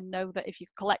see, and know that if you're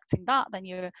collecting that, then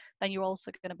you're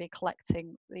also going to be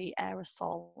collecting the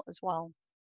aerosol as well.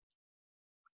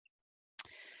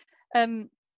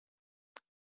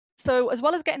 So as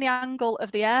well as getting the angle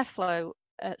of the airflow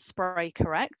spray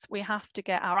correct, we have to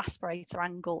get our aspirator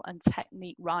angle and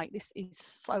technique right. This is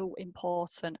so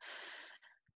important.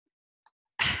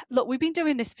 Look, we've been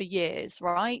doing this for years,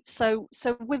 right? So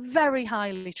we're very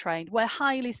highly trained, we're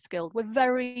highly skilled, we're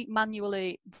very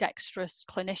manually dexterous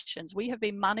clinicians. We have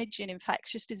been managing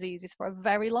infectious diseases for a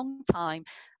very long time,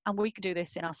 and we can do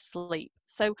this in our sleep.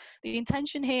 So the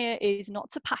intention here is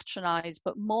not to patronize,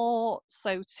 but more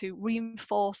so to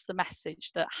reinforce the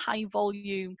message that high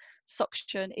volume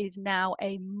suction is now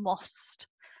a must,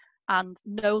 and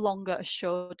no longer a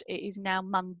should. It is now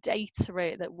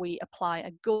mandatory that we apply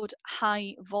a good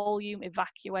high volume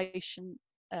evacuation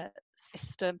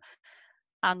system,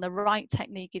 and the right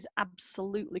technique is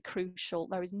absolutely crucial.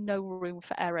 There is no room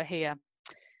for error here.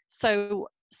 So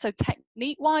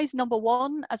technique wise, number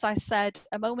one, as I said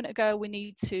a moment ago, we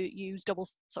need to use double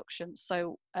suction.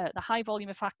 So the high volume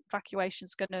evacuation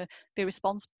is going to be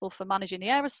responsible for managing the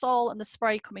aerosol and the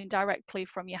spray coming directly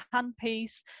from your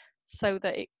handpiece, so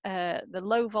that the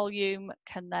low volume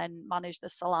can then manage the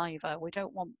saliva. We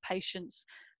don't want patients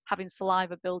having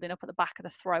saliva building up at the back of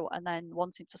the throat and then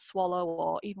wanting to swallow,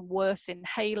 or even worse,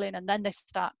 inhaling, and then they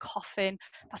start coughing.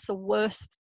 That's the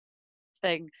worst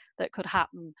thing that could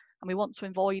happen, and we want to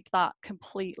avoid that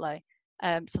completely.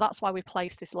 So that's why we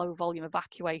place this low volume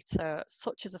evacuator,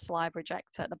 such as a saliva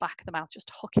ejector, at the back of the mouth.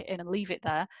 Just hook it in and leave it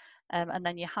there, and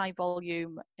then your high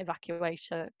volume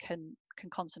evacuator can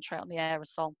concentrate on the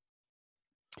aerosol.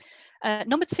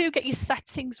 Number two, get your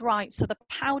settings right. So the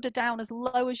powder down as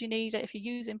low as you need it. If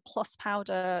you're using plus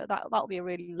powder, that'll be a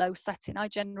really low setting. I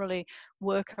generally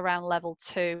work around level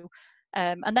 2.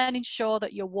 And then ensure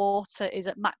that your water is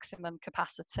at maximum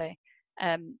capacity.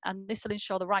 And this will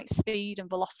ensure the right speed and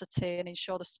velocity, and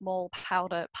ensure the small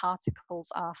powder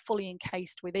particles are fully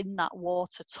encased within that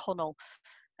water tunnel,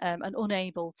 and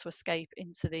unable to escape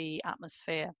into the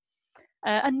atmosphere.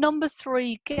 And number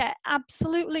 3, get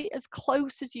absolutely as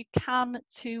close as you can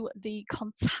to the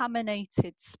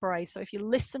contaminated spray. So if you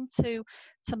listen to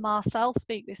Marcel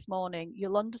speak this morning,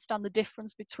 you'll understand the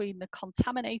difference between the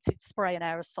contaminated spray and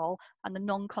aerosol and the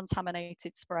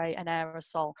non-contaminated spray and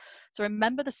aerosol. So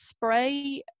remember, the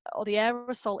spray or the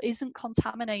aerosol isn't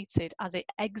contaminated as it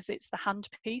exits the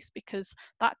handpiece, because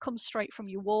that comes straight from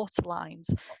your water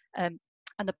lines.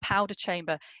 And the powder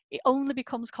chamber. It only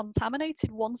becomes contaminated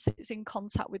once it's in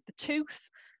contact with the tooth.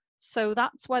 So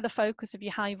that's where the focus of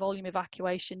your high volume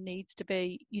evacuation needs to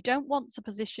be. You don't want to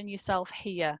position yourself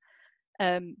here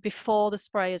before the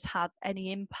spray has had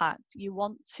any impact. You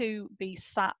want to be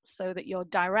sat so that you're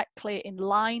directly in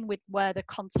line with where the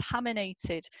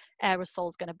contaminated aerosol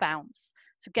is going to bounce.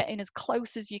 So get in as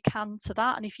close as you can to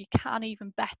that, and if you can,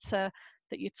 even better,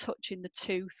 that you're touching the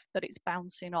tooth that it's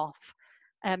bouncing off.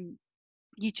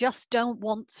 You just don't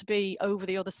want to be over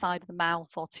the other side of the mouth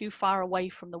or too far away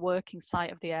from the working site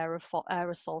of the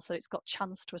aerosol, so it's got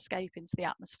chance to escape into the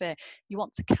atmosphere. You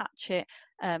want to catch it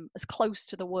as close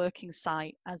to the working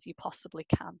site as you possibly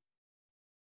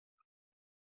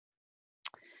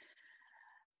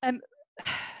can.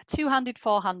 Two-handed,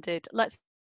 four-handed. Let's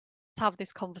have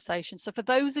this conversation. So for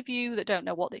those of you that don't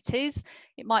know what it is,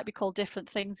 it might be called different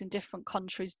things in different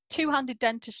countries. Two-handed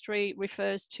dentistry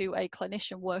refers to a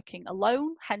clinician working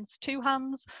alone, hence 2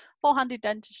 hands. Four-handed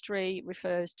dentistry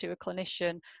refers to a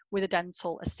clinician with a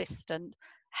dental assistant,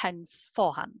 hence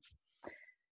 4 hands.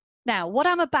 Now, what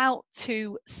I'm about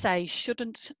to say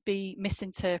shouldn't be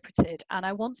misinterpreted, and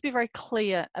I want to be very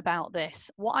clear about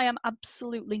this. What I am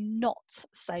absolutely not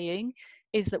saying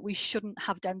is that we shouldn't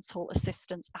have dental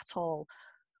assistants at all.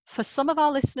 For some of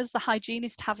our listeners, the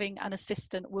hygienist having an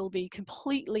assistant will be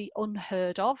completely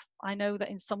unheard of. I know that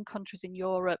in some countries in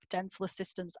Europe, dental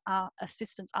assistants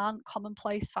aren't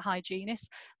commonplace for hygienists,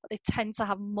 but they tend to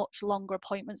have much longer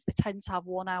appointments. They tend to have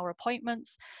 1 hour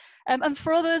appointments. And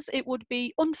for others, it would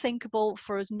be unthinkable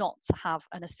for us not to have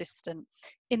an assistant.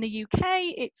 In the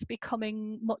UK, it's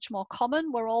becoming much more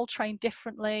common. We're all trained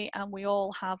differently and we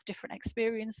all have different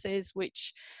experiences,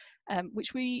 which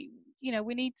we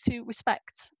need to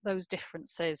respect those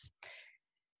differences.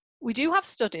 We do have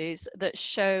studies that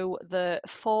show that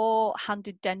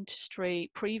four-handed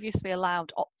dentistry previously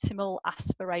allowed optimal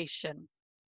aspiration.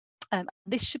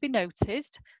 This should be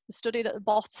noticed. The study at the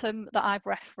bottom that I've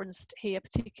referenced here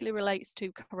particularly relates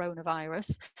to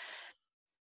coronavirus.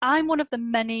 I'm one of the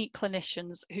many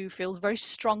clinicians who feels very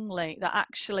strongly that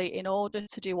actually, in order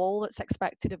to do all that's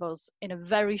expected of us in a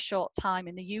very short time,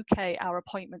 in the UK, our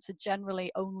appointments are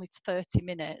generally only 30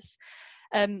 minutes,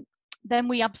 then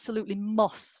we absolutely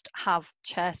must have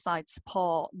chairside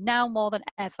support. Now more than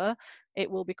ever, it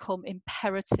will become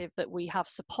imperative that we have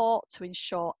support to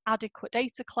ensure adequate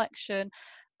data collection,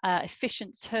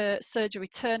 efficient surgery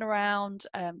turnaround,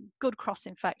 good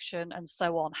cross-infection, and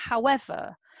so on.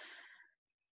 However,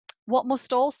 what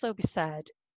must also be said,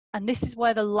 and this is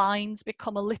where the lines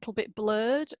become a little bit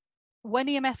blurred, when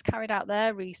EMS carried out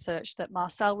their research that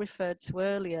Marcel referred to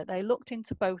earlier, they looked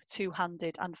into both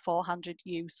two-handed and four-handed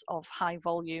use of high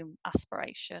volume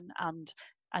aspiration and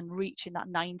reaching that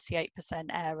 98%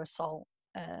 aerosol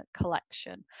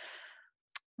collection.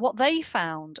 What they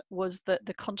found was that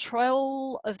the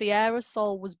control of the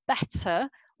aerosol was better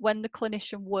when the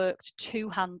clinician worked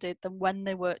two-handed than when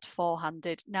they worked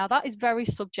four-handed. Now that is very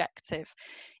subjective.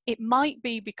 It might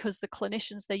be because the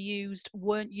clinicians they used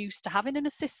weren't used to having an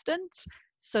assistant,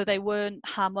 so they weren't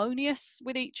harmonious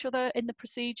with each other in the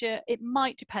procedure. It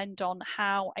might depend on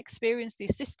how experienced the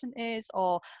assistant is,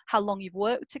 or how long you've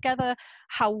worked together,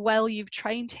 how well you've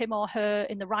trained him or her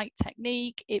in the right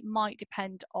technique. It might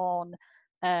depend on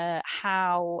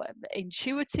how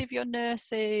intuitive your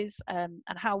nurse is, and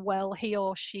how well he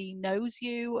or she knows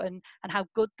you, and how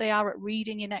good they are at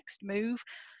reading your next move.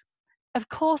 Of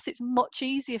course, it's much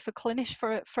easier for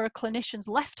a clinician's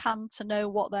left hand to know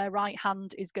what their right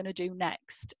hand is going to do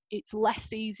next. It's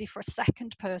less easy for a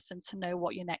second person to know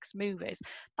what your next move is.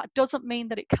 That doesn't mean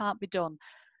that it can't be done.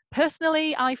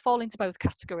 Personally, I fall into both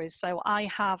categories. So I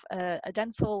have a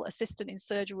dental assistant in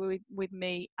surgery with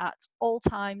me at all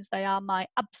times. They are my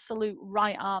absolute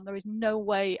right arm. There is no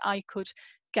way I could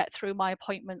get through my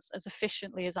appointments as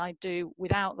efficiently as I do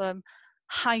without them.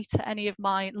 Hi to any of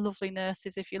my lovely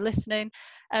nurses if you're listening.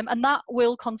 And that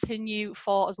will continue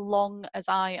for as long as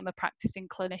I am a practicing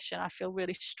clinician. I feel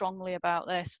really strongly about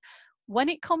this. When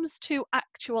it comes to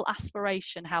actual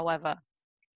aspiration, however,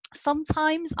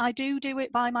 sometimes I do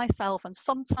it by myself, and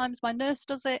sometimes my nurse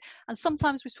does it, and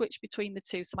sometimes we switch between the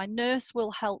two. So my nurse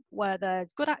will help where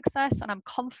there's good access and I'm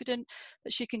confident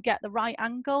that she can get the right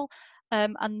angle.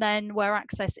 And then where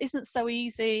access isn't so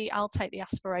easy, I'll take the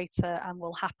aspirator and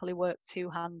we'll happily work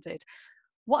two-handed.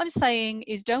 What I'm saying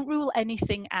is, don't rule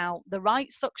anything out. The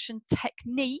right suction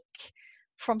technique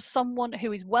from someone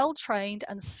who is well trained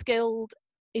and skilled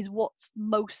is what's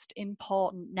most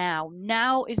important now.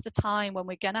 Now is the time when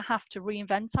we're going to have to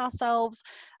reinvent ourselves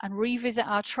and revisit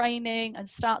our training and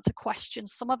start to question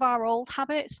some of our old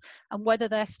habits and whether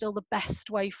they're still the best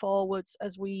way forwards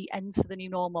as we enter the new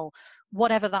normal,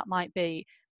 whatever that might be.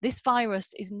 This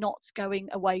virus is not going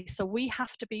away, so we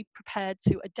have to be prepared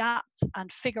to adapt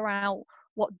and figure out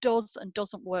what does and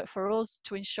doesn't work for us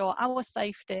to ensure our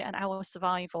safety and our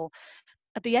survival.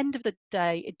 At the end of the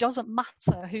day, it doesn't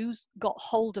matter who's got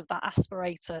hold of that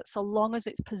aspirator, so long as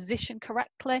it's positioned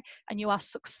correctly and you are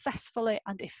successfully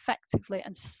and effectively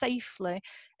and safely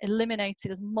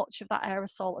eliminated as much of that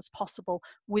aerosol as possible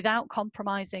without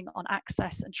compromising on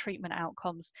access and treatment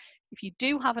outcomes. If you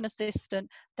do have an assistant,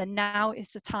 then now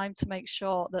is the time to make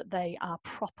sure that they are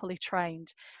properly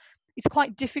trained. It's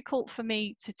quite difficult for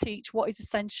me to teach what is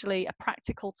essentially a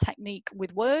practical technique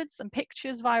with words and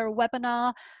pictures via a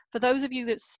webinar. For those of you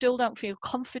that still don't feel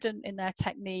confident in their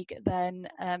technique, then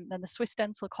the Swiss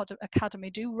Dental Academy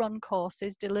do run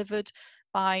courses delivered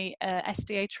by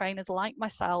SDA trainers like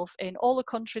myself in all the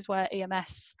countries where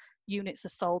EMS units are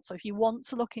sold. So if you want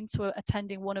to look into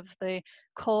attending one of the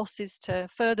courses to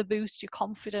further boost your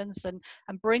confidence and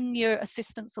bring your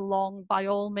assistants along, by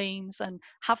all means, and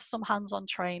have some hands-on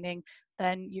training,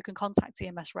 then you can contact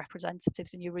EMS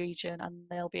representatives in your region and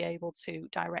they'll be able to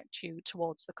direct you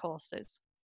towards the courses.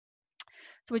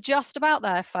 So we're just about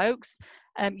there, folks.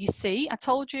 You see, I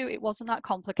told you it wasn't that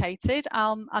complicated.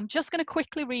 I'm just going to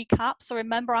quickly recap. So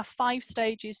remember our 5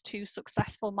 stages to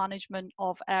successful management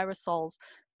of aerosols.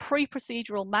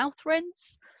 Pre-procedural mouth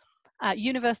rinse,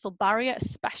 universal barrier,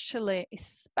 especially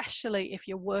if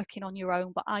you're working on your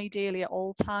own, but ideally at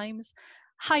all times.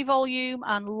 High volume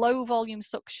and low volume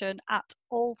suction at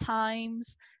all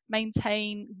times.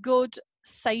 Maintain good,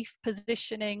 safe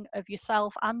positioning of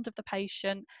yourself and of the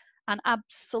patient. And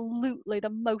absolutely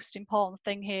the most important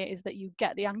thing here is that you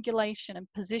get the angulation and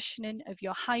positioning of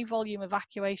your high volume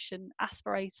evacuation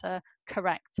aspirator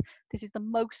correct. This is the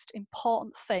most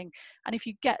important thing. And if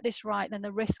you get this right, then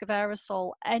the risk of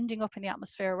aerosol ending up in the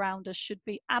atmosphere around us should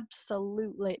be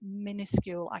absolutely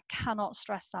minuscule. I cannot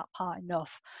stress that part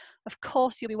enough. Of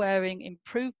course, you'll be wearing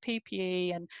improved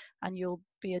PPE and you'll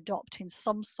be adopting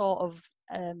some sort of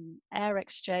air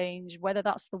exchange, whether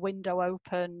that's the window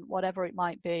open, whatever it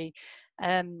might be.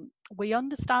 We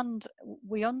understand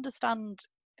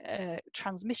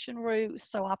transmission routes,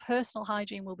 so our personal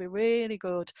hygiene will be really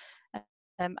good.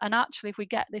 And actually, if we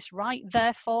get this right,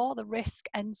 therefore, the risk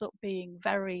ends up being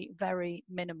very, very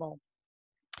minimal.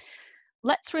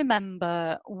 Let's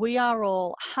remember, we are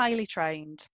all highly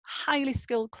trained, highly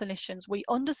skilled clinicians. We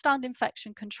understand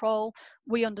infection control,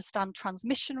 we understand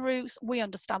transmission routes, we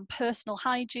understand personal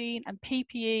hygiene and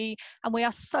PPE, and we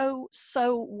are so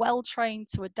well trained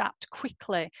to adapt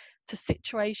quickly to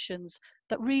situations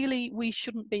that really we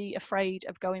shouldn't be afraid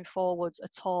of going forwards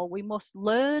at all. We must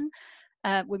learn.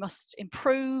 We must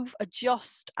improve,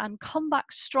 adjust, and come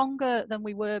back stronger than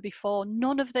we were before.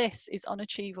 None of this is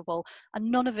unachievable,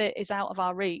 and none of it is out of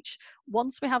our reach.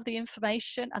 Once we have the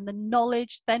information and the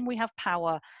knowledge, then we have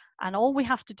power. And all we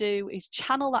have to do is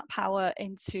channel that power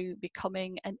into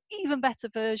becoming an even better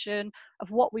version of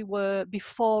what we were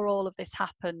before all of this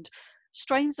happened.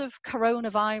 Strains of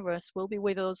coronavirus will be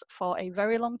with us for a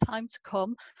very long time to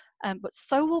come. But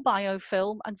so will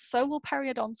biofilm, and so will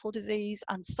periodontal disease,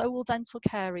 and so will dental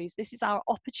caries. This is our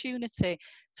opportunity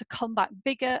to come back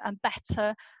bigger and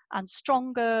better and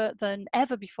stronger than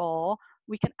ever before.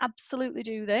 We can absolutely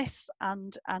do this,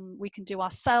 and we can do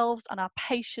ourselves and our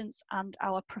patients and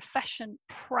our profession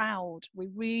proud. We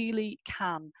really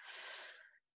can.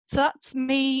 So that's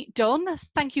me done.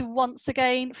 Thank you once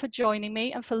again for joining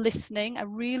me and for listening. I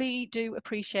really do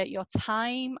appreciate your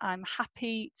time. I'm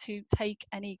happy to take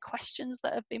any questions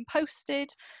that have been posted.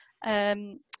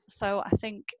 So I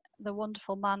think the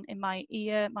wonderful man in my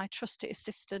ear, my trusted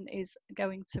assistant, is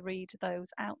going to read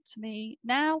those out to me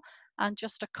now. And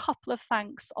just a couple of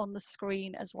thanks on the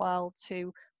screen as well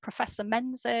to Professor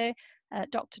Menze,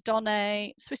 Dr.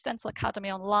 Donne, Swiss Dental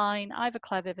Academy Online, Ivor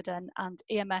Claire Vividen, and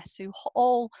EMS, who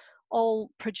all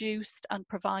produced and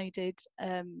provided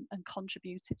and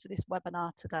contributed to this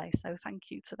webinar today. So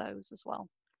thank you to those as well.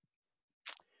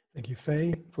 Thank you,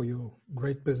 Faye, for your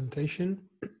great presentation.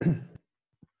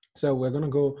 So we're going to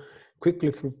go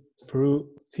quickly through a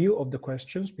few of the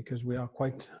questions because we are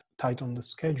quite tight on the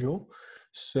schedule.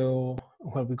 So,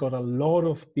 well, we got a lot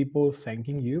of people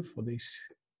thanking you for this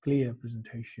clear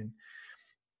presentation.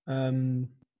 Okay,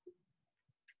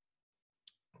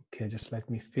 just let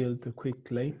me filter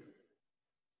quickly.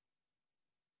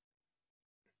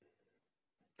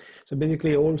 So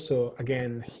basically also,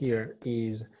 again, here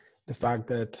is the fact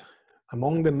that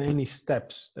among the many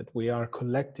steps that we are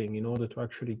collecting in order to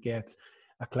actually get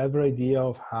a clever idea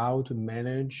of how to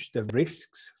manage the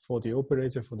risks for the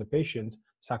operator, for the patient,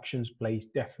 suctions plays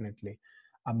definitely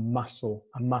a must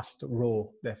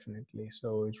role, definitely.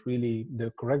 So it's really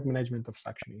the correct management of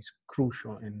suction is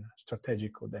crucial and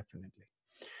strategical, definitely.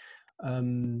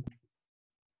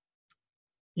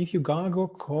 If you gargle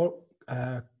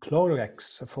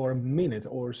Clorox for a minute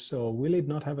or so, will it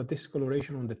not have a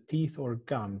discoloration on the teeth or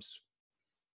gums?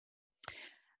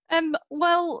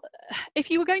 Well,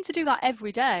 if you were going to do that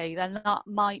every day, then that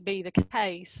might be the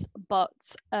case. But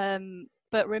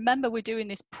remember, we're doing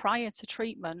this prior to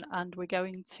treatment, and we're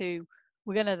going to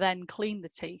then clean the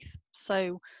teeth.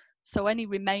 So any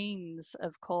remains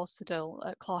of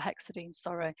chlorhexidine,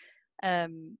 sorry,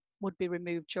 would be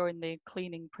removed during the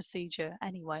cleaning procedure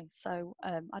anyway. So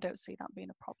I don't see that being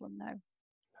a problem now.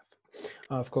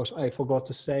 Of course, I forgot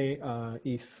to say,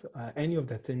 if any of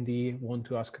the attendee want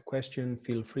to ask a question,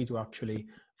 feel free to actually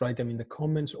write them in the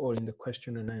comments or in the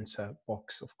question and answer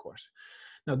box, of course.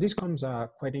 Now, this comes a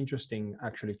quite interesting,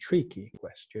 actually tricky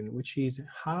question, which is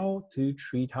how to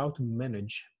treat, how to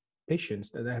manage patients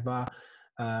that have a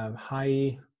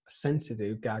high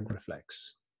sensitive gag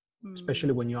reflex,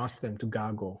 especially when you ask them to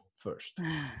gargle first.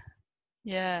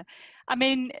 Yeah, I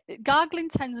mean, gargling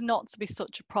tends not to be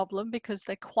such a problem because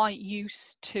they're quite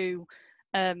used to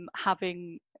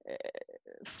having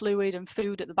fluid and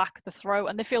food at the back of the throat,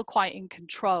 and they feel quite in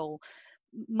control.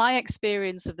 My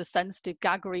experience of the sensitive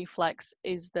gag reflex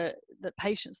is that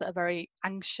patients that are very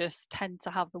anxious tend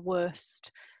to have the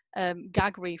worst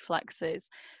gag reflexes.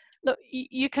 Look,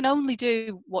 you can only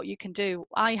do what you can do.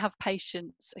 I have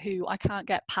patients who I can't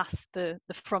get past the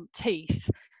front teeth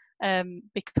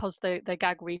because their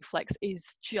gag reflex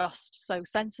is just so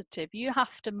sensitive. You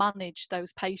have to manage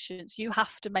those patients. You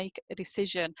have to make a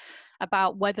decision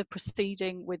about whether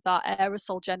proceeding with that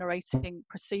aerosol generating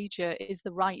procedure is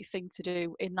the right thing to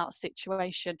do in that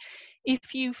situation.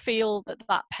 If you feel that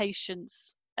that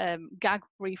patient's gag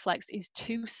reflex is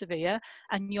too severe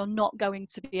and you're not going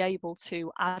to be able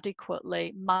to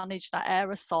adequately manage that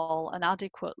aerosol and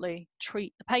adequately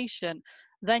treat the patient,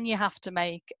 then you have to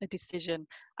make a decision.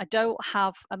 I don't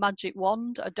have a magic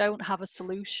wand. I don't have a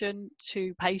solution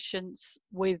to patients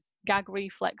with gag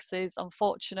reflexes,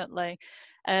 unfortunately.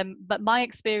 But my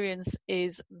experience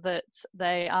is that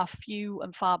they are few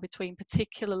and far between,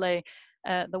 particularly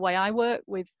the way I work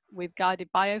with guided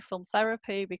biofilm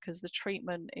therapy, because the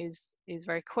treatment is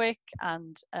very quick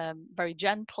and very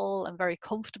gentle and very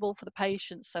comfortable for the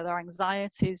patients, so their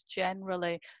anxieties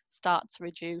generally start to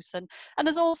reduce. And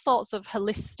there's all sorts of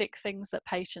holistic things that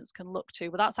patients can look to,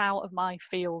 but that's out of my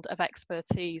field of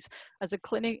expertise. As a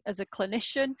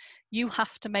clinician, you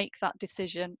have to make that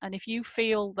decision. And if you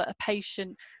feel that a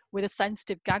patient with a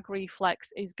sensitive gag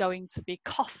reflex is going to be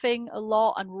coughing a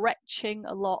lot and retching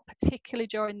a lot, particularly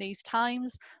during these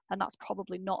times, then that's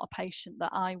probably not a patient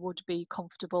that I would be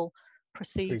comfortable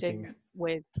proceeding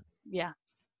with. Yeah.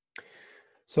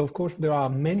 So of course there are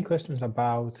many questions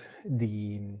about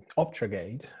the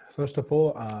Optragate. First of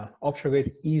all,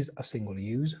 Optragate is a single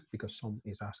use, because some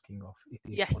is asking if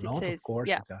it is Yes, or not. it is. Of course,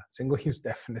 Yeah. it's a single use,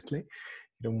 definitely.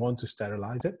 You don't want to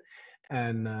sterilize it.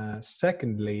 And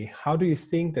secondly, how do you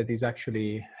think that is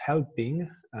actually helping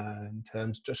in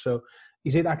terms, just so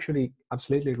is it actually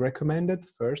absolutely recommended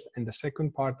first? And the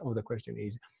second part of the question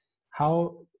is,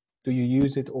 how do you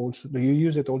use it also? Do you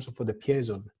use it also for the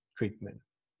Pierson treatment,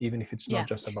 even if it's not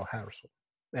just about aerosol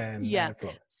and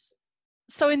airflow?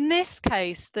 So in this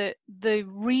case, the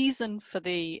reason for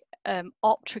the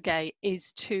Optragate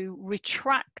is to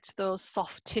retract those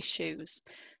soft tissues.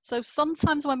 So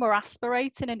sometimes when we're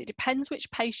aspirating, and it depends which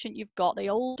patient you've got, the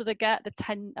older they get,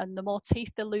 and the more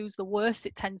teeth they lose, the worse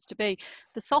it tends to be.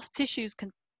 The soft tissues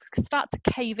can start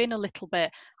to cave in a little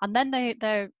bit, and then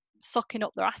they're sucking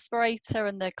up their aspirator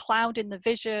and they're clouding the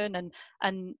vision,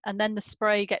 and then the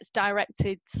spray gets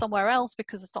directed somewhere else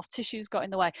because the soft tissues got in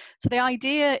the way. So the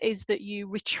idea is that you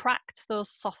retract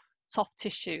those soft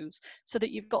tissues so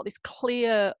that you've got this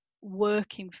clear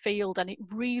working field, and it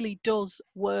really does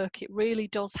work. It really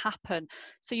does happen.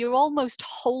 So you're almost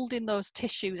holding those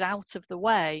tissues out of the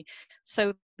way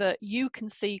so that you can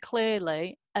see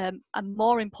clearly, and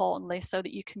more importantly, so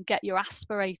that you can get your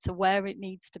aspirator where it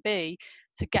needs to be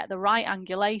to get the right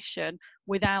angulation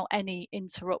without any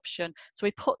interruption. So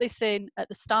we put this in at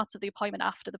the start of the appointment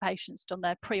after the patient's done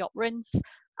their pre-op rinse,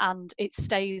 and it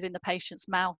stays in the patient's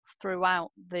mouth throughout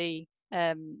the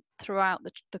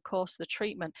course of the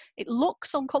treatment. It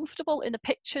looks uncomfortable in the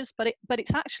pictures, but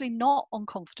it's actually not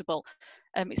uncomfortable.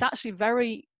 It's actually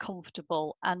very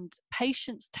comfortable, and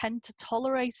patients tend to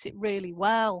tolerate it really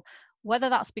well.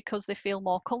 Whether that's because they feel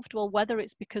more comfortable, whether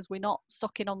it's because we're not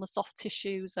sucking on the soft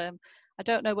tissues, I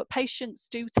don't know, but patients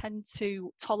do tend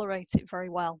to tolerate it very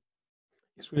well.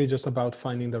 It's really just about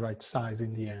finding the right size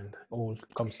in the end. All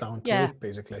comes down to it,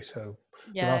 basically. So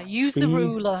there are use the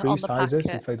ruler on the sizes,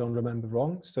 packet. if I don't remember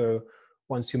wrong. So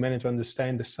once you manage to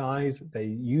understand the size, they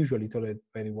usually tolerate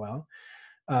very well.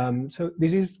 So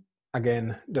this is,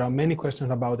 again, there are many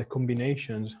questions about the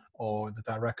combinations or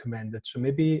that are recommended. So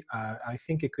maybe I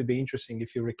think it could be interesting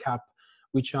if you recap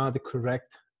which are the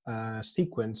correct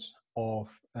sequence of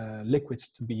liquids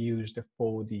to be used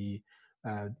for the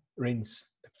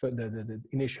rinse, the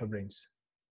initial rinse.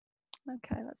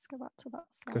 Okay, let's go back to that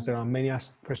slide. Because there are many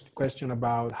questions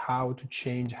about how to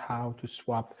change, how to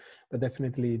swap, but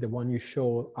definitely the one you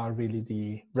show are really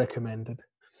the recommended.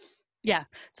 Yeah,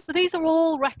 so these are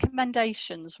all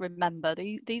recommendations, remember.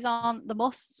 These aren't the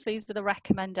musts, these are the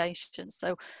recommendations.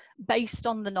 So based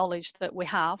on the knowledge that we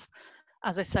have,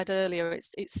 as I said earlier,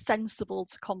 it's sensible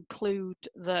to conclude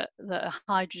that a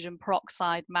hydrogen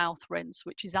peroxide mouth rinse,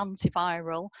 which is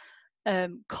antiviral,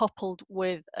 coupled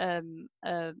with a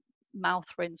mouth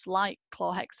rinse like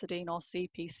chlorhexidine or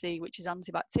CPC, which is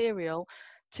antibacterial,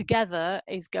 together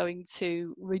is going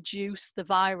to reduce the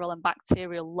viral and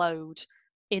bacterial load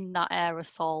in that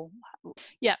aerosol.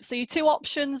 Yeah, so your two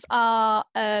options are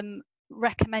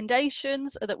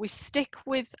recommendations are that we stick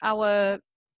with our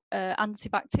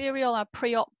antibacterial, our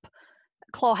pre-op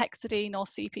chlorhexidine or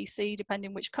CPC,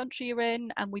 depending which country you're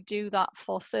in, and we do that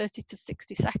for 30 to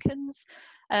 60 seconds.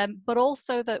 But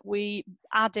also that we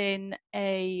add in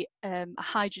a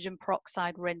hydrogen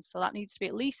peroxide rinse. So that needs to be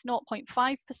at least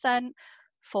 0.5%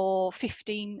 for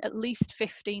at least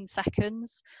 15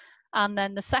 seconds. And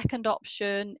then the second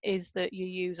option is that you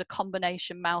use a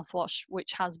combination mouthwash,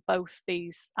 which has both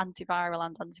these antiviral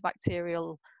and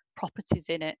antibacterial properties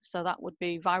in it. So that would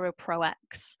be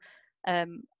ViroPro-X,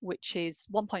 which is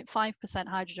 1.5%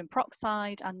 hydrogen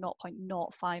peroxide and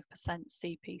 0.05%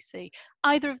 CPC.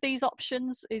 Either of these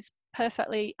options is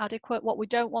perfectly adequate. What we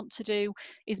don't want to do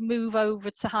is move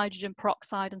over to hydrogen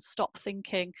peroxide and stop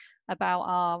thinking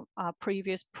about our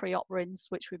previous pre-op rinse,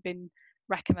 which we've been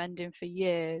recommending for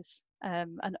years,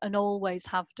 and always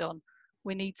have done.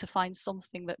 We need to find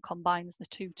something that combines the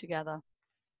two together.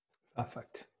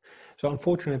 Perfect. So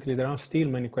unfortunately, there are still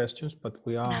many questions, but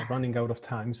we are running out of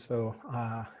time. So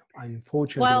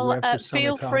unfortunately, we have to sum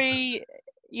feel it up. free.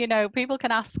 You know, people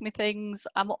can ask me things.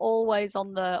 I'm always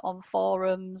on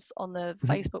forums, on the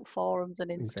Facebook forums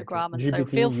and Instagram, and so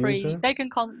feel free. They can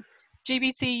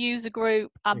GBT user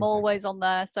group. I'm always on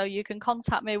there, so you can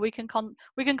contact me. We can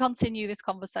continue this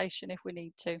conversation if we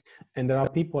need to. And there are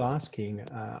people asking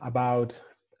about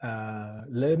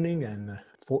learning and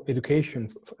for education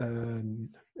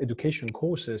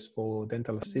courses for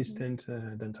dental assistants,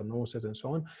 dental nurses, and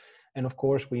so on. And of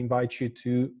course, we invite you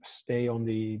to stay on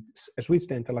the Swiss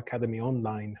Dental Academy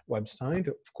online website.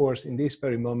 Of course, in this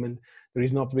very moment, there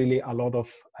is not really a lot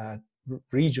of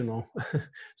regional,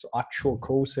 so actual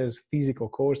courses, physical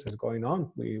courses going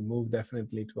on. We move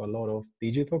definitely to a lot of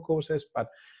digital courses, but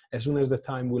as soon as the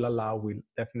time will allow, we'll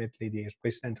definitely, the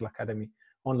Swiss Dental Academy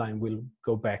online will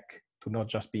go back to not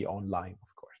just be online,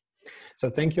 of course. So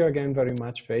thank you again very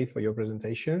much, Faye, for your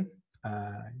presentation.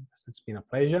 It's been a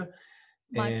pleasure.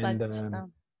 My pleasure.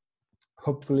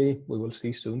 Hopefully we will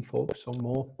see soon for some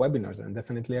more webinars, and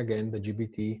definitely again, the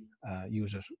GBT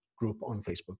users group on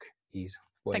Facebook is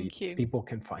where people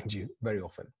can find you very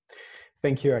often.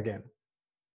 Thank you again.